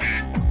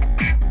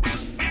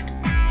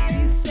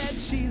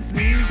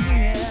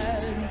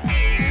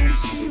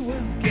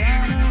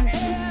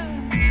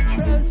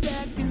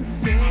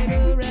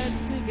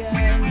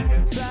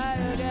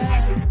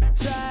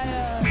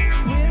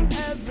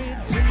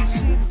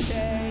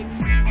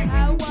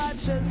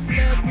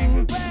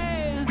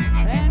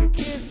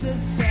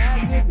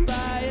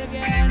 by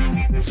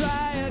again.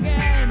 Try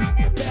again,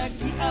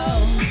 Becky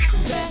O,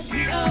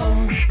 Becky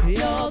O,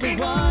 you're the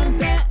one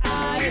that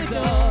I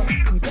adore.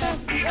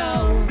 Becky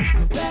O,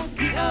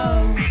 Becky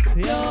O,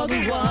 you're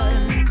the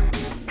one.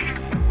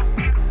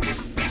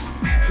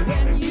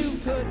 When you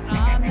put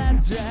on that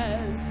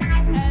dress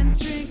and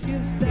drink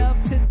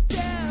yourself to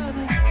death,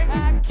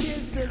 I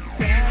kiss a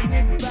sad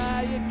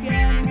goodbye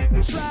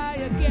again. Try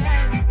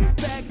again,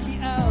 Becky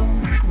O,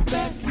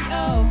 Becky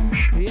O,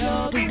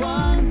 you're the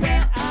one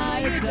that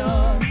I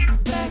adore.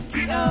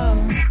 Becky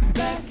O,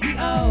 Becky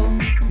O,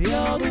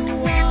 you're the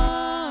one.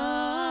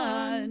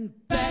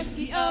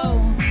 Becky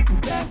O,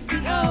 Becky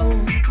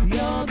O,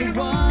 you're the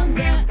one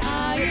that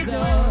I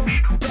adore.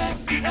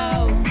 Becky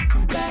O,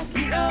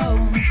 Becky O,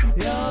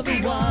 you're the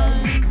one.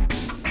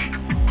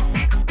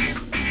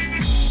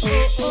 Oh,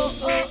 oh,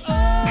 oh,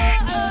 oh,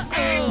 oh,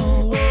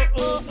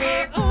 oh,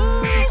 oh, oh, oh,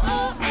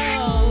 oh,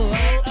 oh,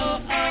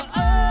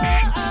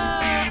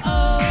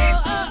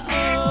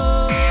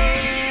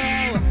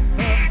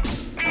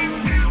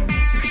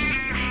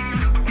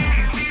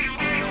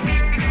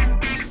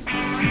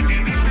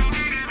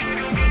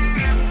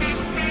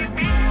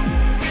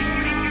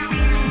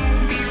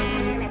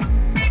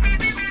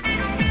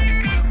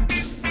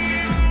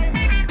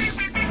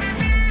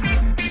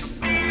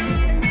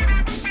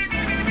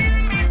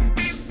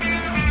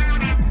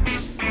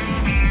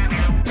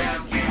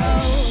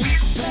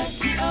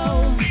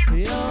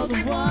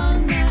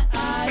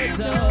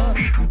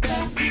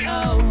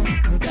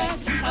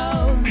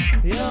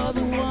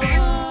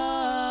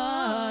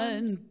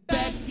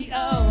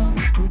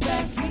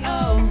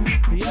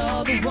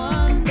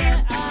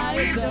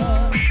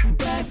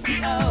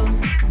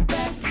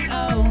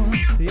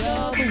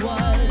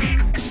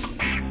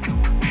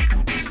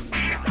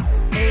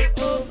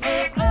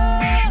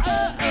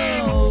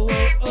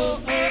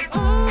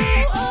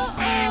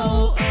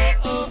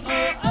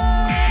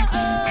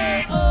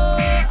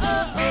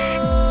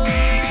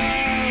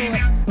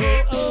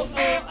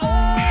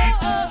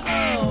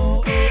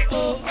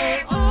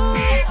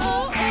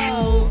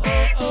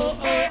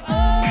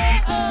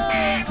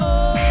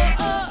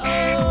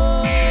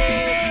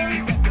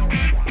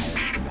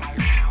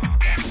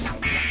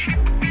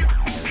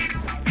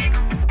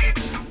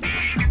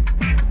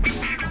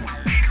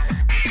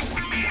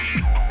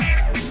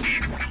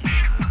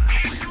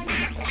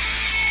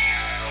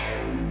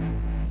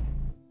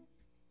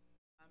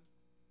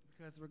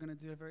 because we're going to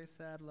do a very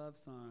sad love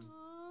song.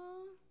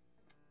 Aww.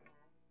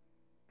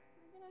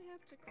 I'm gonna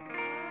have to cry.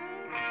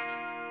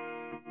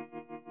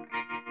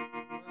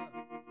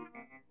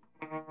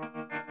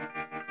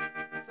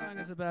 This song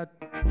is about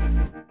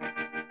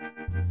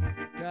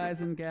guys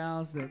and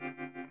gals that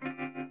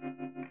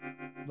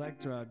like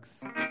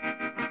drugs.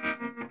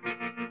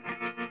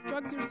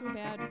 Drugs are so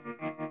bad.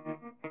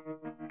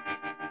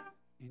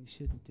 And you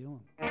shouldn't do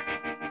them.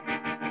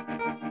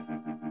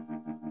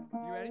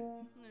 You ready? No.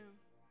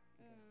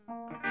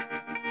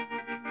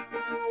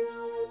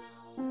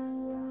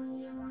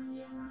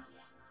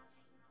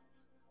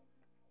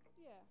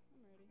 Yeah,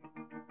 I'm ready.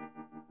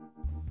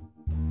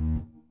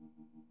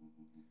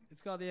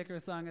 It's called the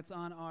Icarus Song. It's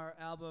on our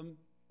album,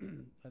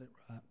 Let It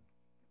Rot.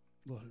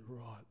 Let It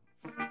Rot.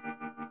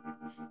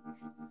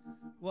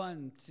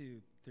 1,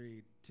 2,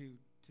 3, 2,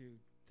 2,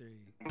 3.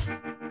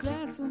 A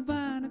glass of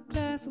wine, a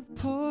glass of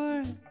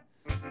port,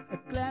 a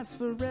glass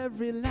for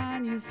every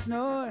line you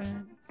snort.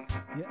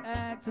 You're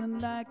acting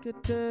like a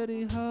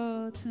dirty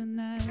whore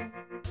tonight.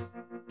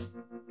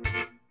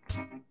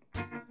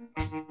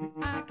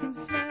 I can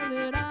smell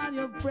it on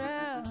your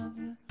breath,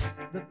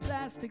 the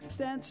plastic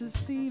stench of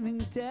steaming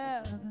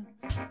death.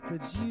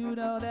 But you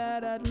know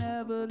that I'd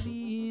never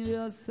leave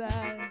your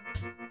side.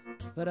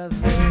 But I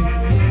think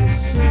you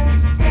should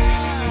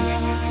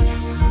stop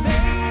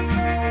making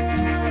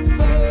a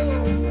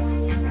fool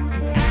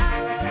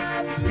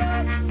out of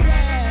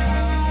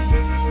yourself.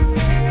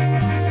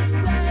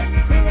 Innocent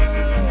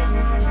cruel,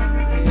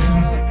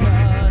 you're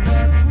gonna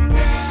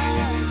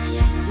crash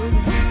with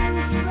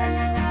wings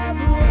made of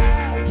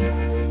wax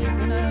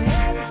and a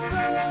head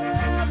full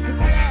of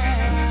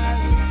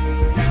glass.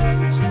 So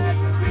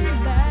just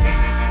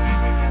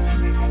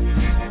relax,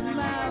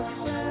 my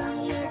friend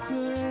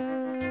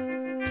Icarus.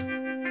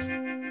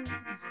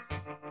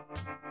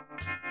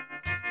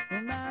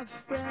 My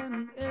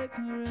friend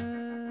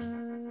Icarus.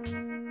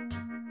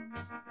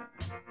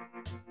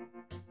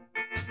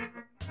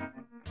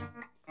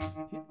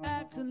 You're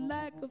acting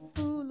like a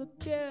fool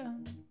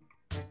again,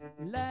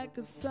 like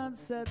a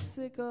sunset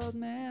sick old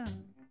man.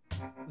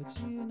 But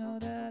you know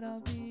that I'll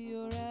be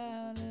your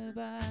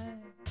alibi.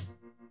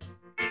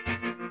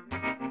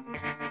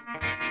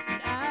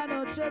 And I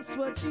know just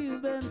what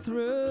you've been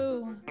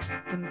through,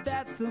 and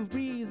that's the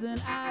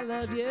reason I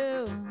love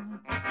you.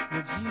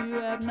 But you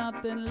have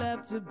nothing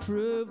left to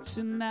prove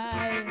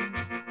tonight.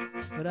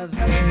 But I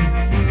think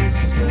you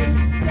should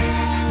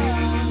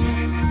stop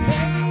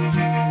being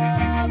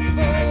a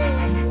fool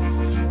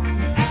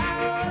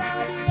out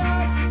of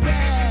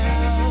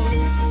yourself.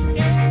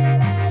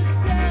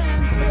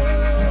 Innocent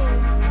fool,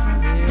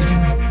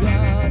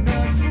 you're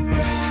gonna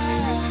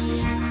crash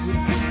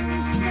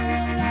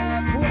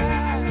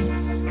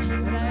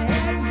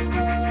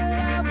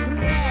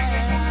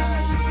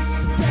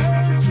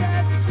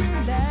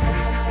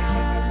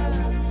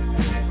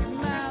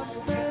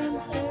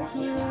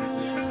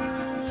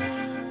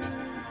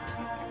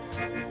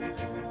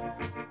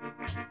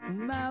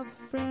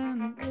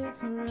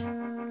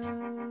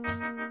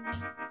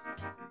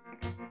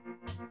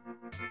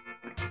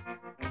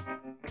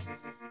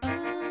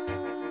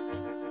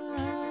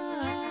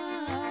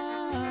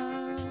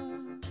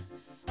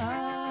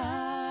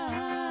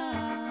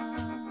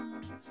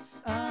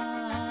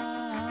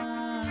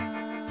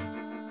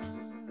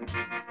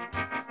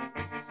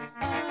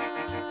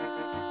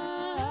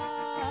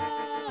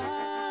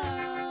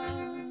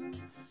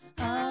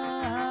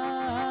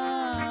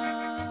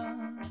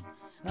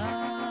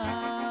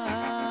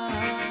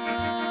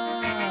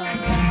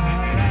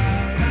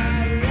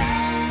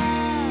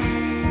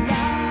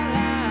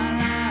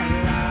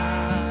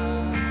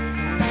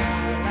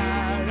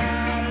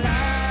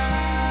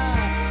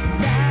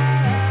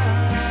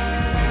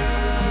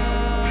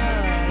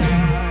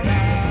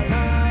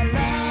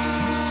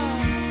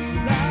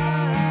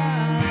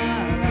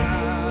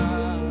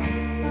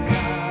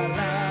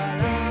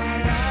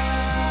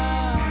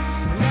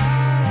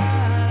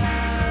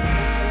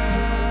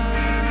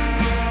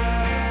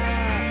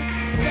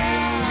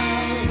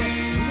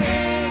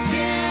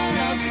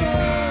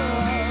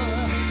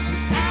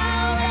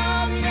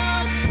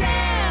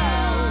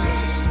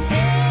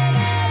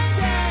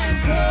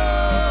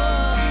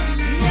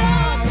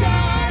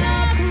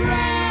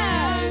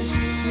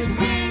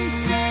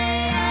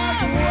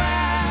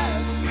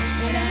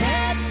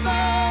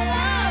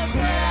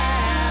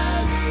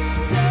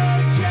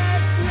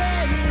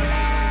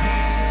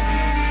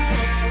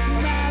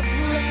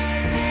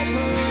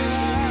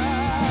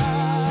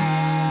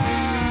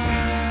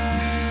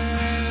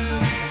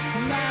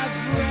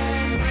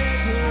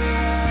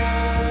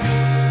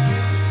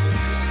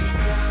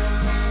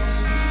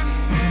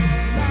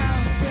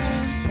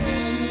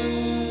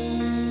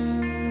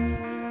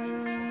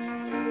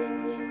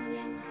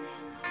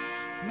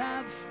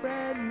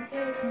friend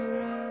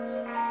ignorant.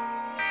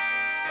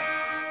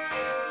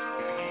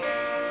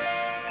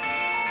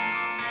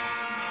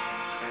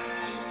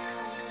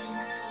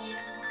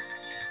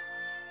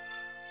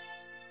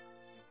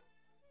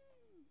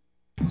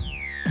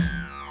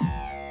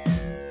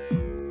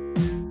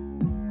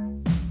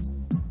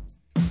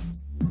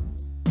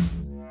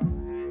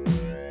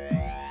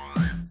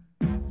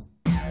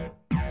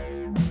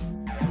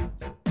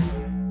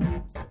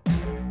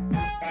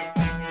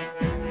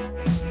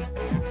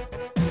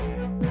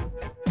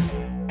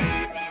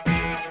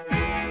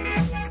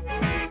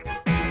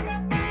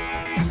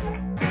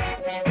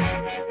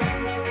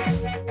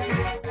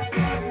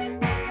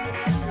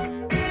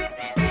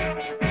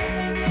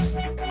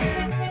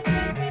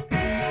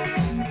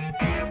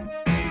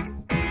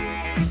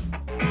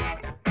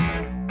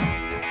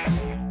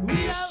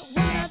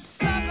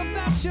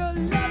 Your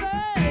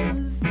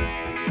lovers,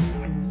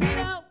 we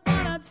don't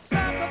wanna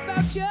talk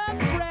about your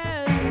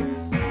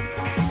friends.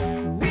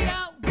 We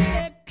don't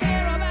really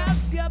care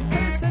about your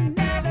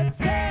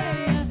personality.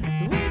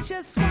 We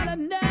just wanna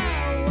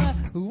know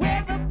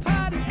where the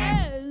party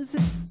is.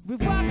 We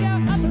walk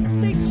out of the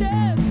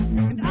station,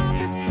 and on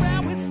this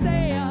ground we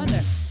stand.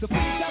 The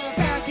freaks are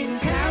back in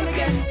town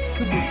again.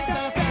 The freaks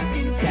are back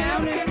in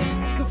town again.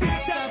 The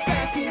freaks are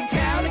back in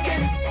town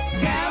again.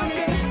 Town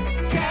again,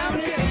 town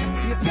again.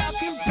 You're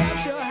talking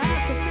about your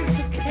high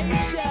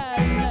sophistication.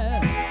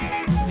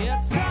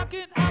 You're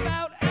talking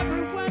about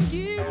everyone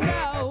you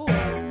know.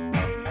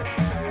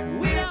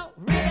 We don't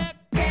really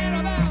care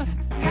about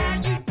how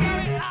you know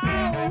it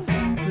all.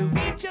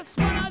 We just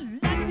wanna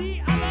let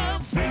the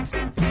other freaks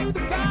into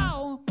the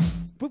ball.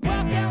 We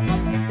walk out of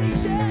the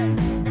station,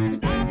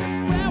 and on this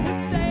ground we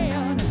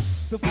stand.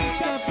 The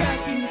freaks are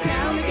back in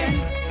town again.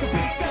 The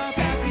freaks are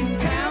back in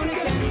town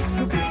again.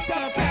 The freaks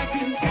are back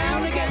in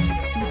town again.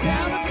 In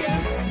town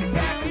again.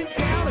 Back in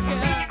town again.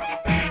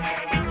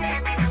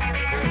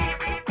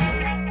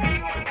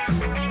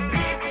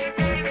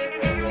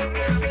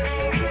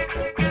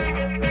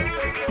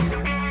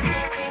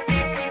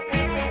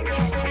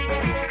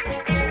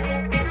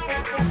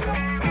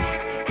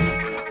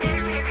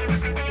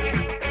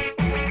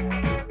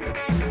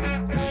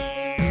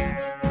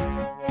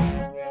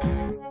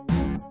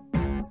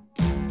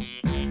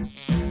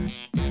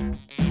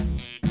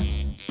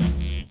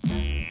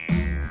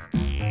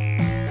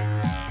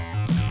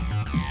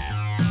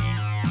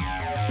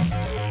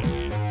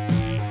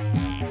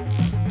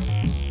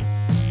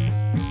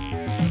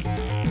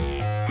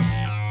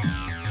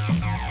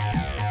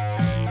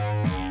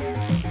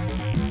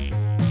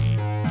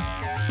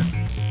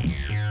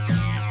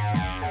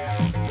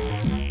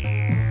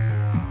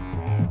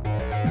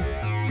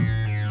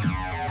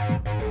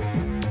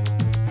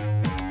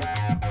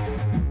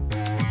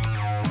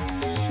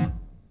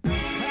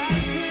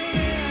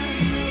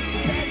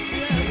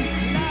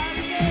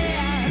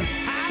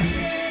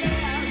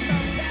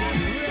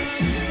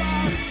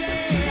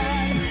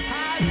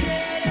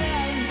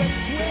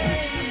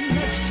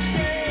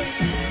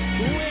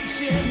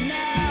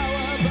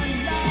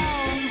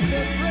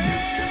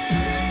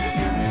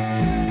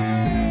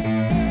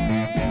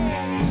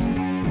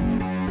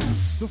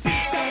 The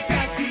freaks are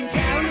back in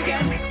town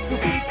again. The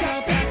freaks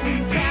are back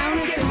in town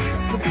again.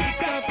 The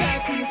freaks are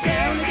back in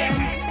town again.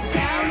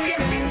 Town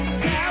again,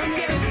 town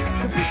again.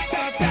 The freaks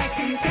are back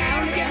in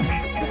town again.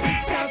 The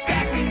freaks are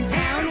back in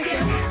town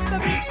again. The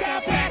freaks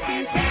are back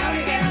in town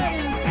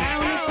again.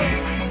 Town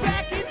again,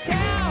 back in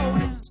town.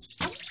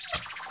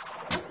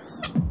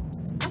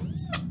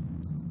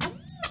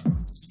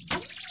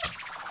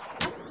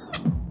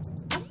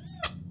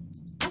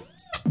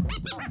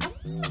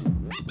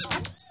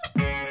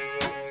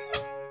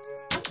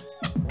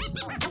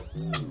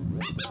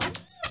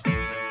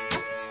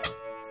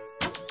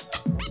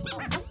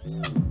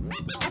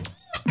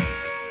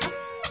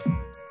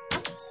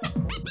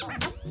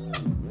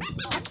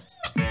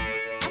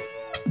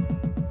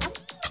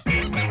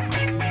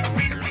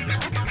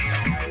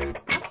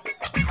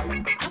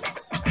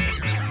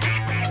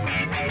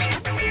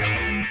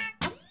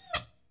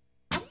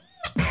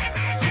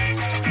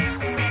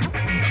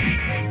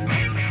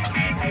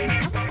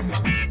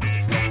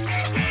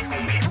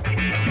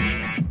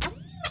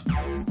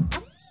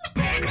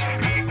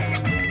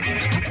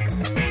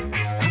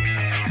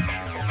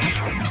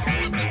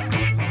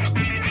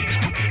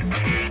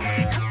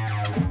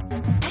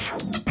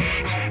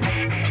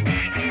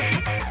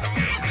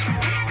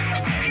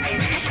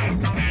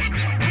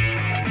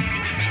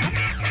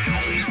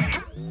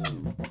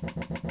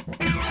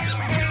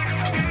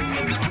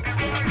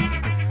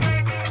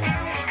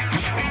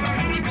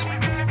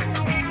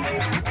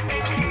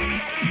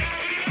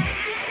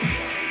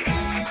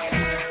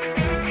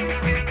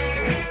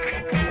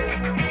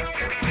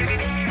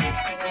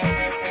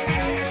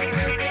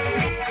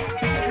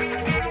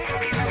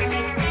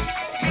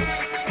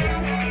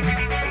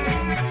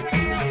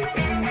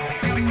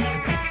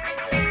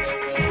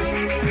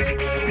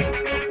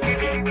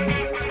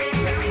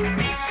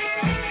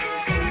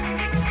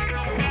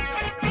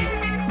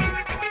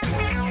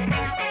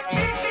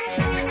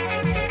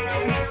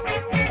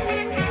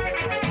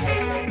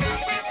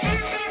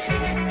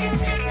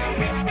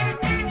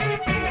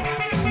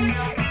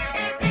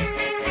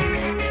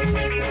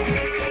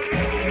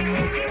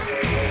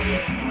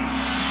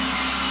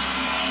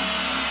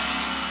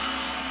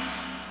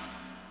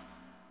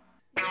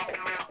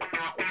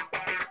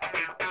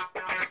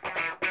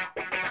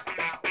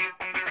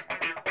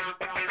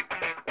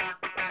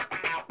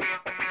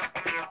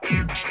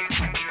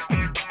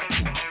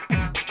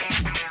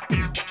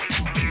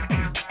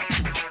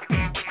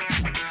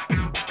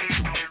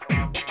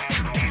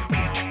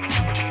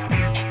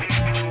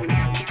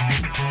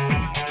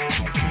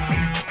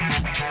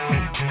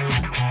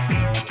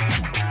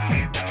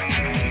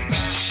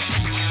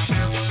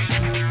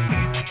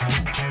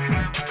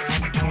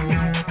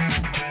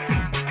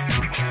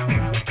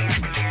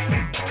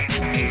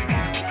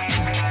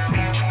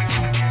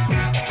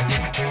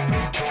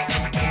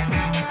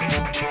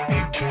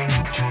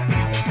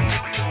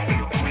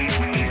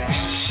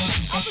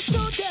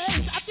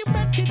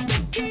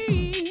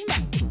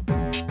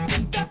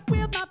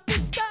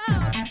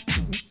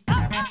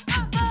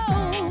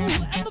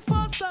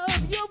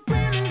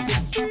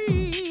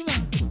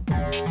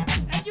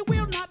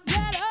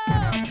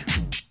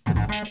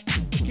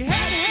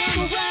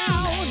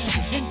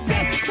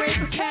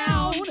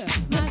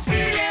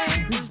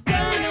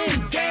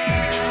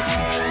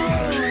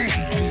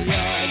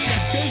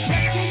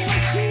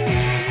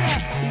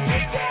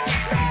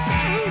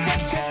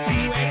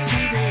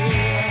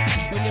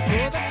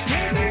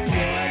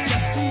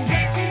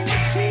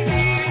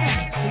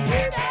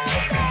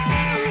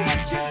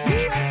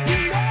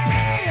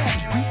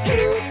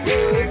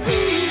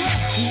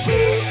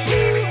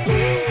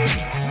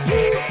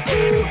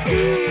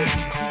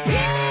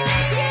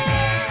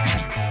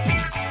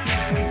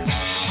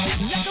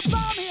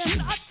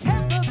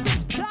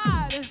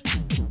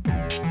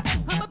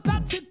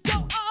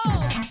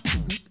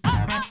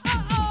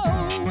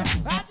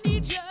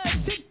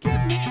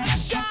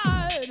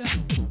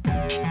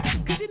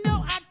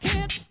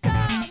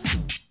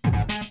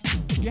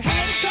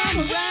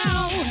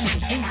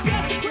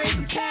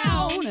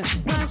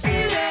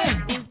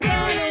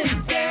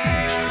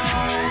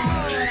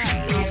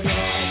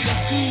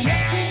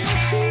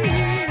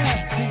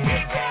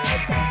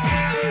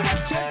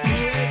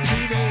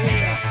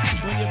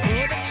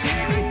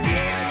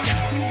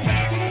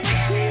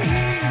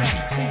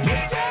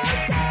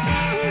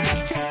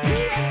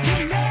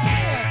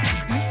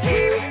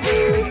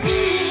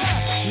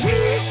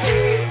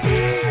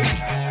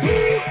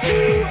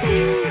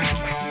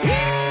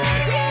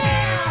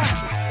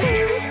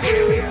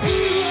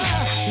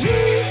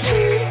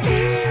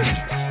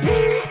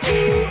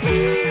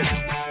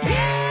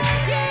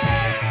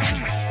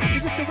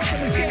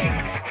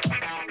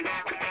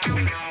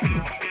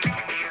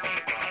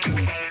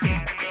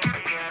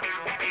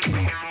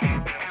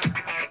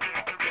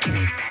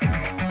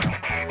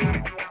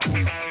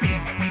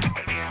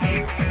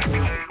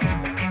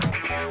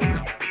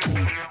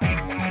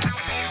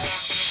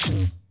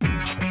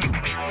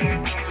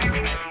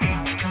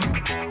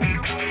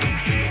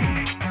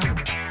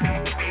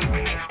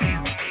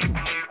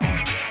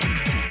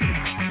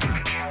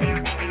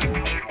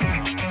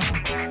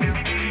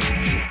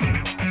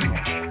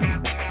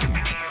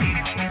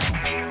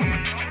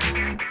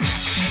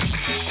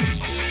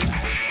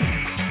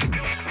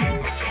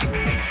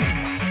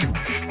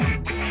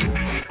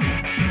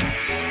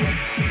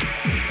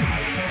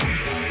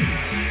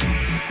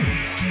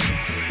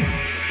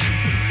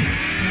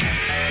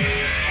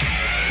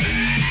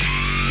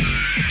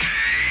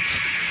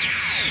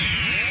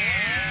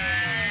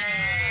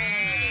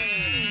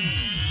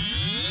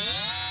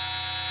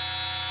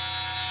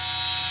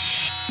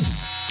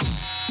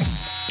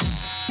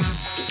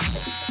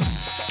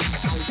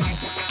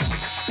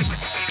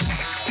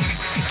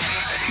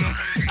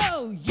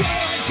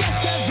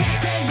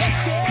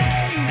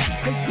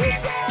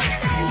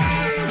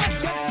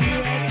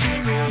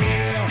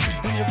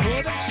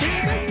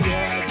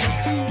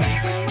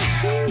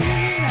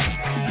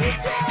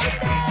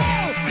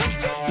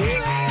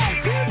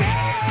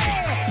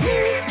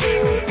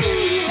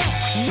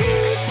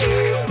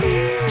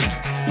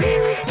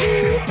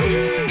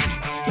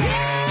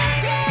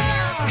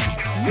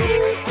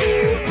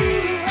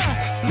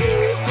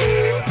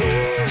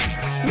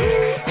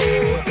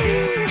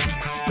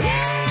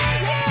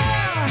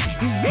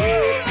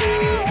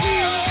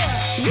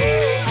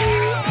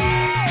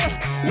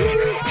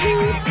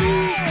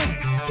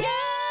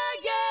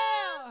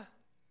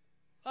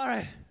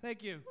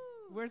 Thank you.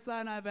 We're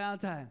Sinai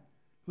Valentine.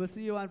 We'll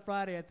see you on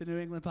Friday at the New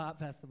England Pop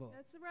Festival.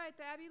 That's right,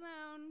 the Abbey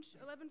Lounge,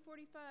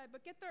 11:45.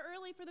 But get there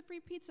early for the free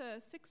pizza,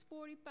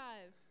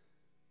 6:45.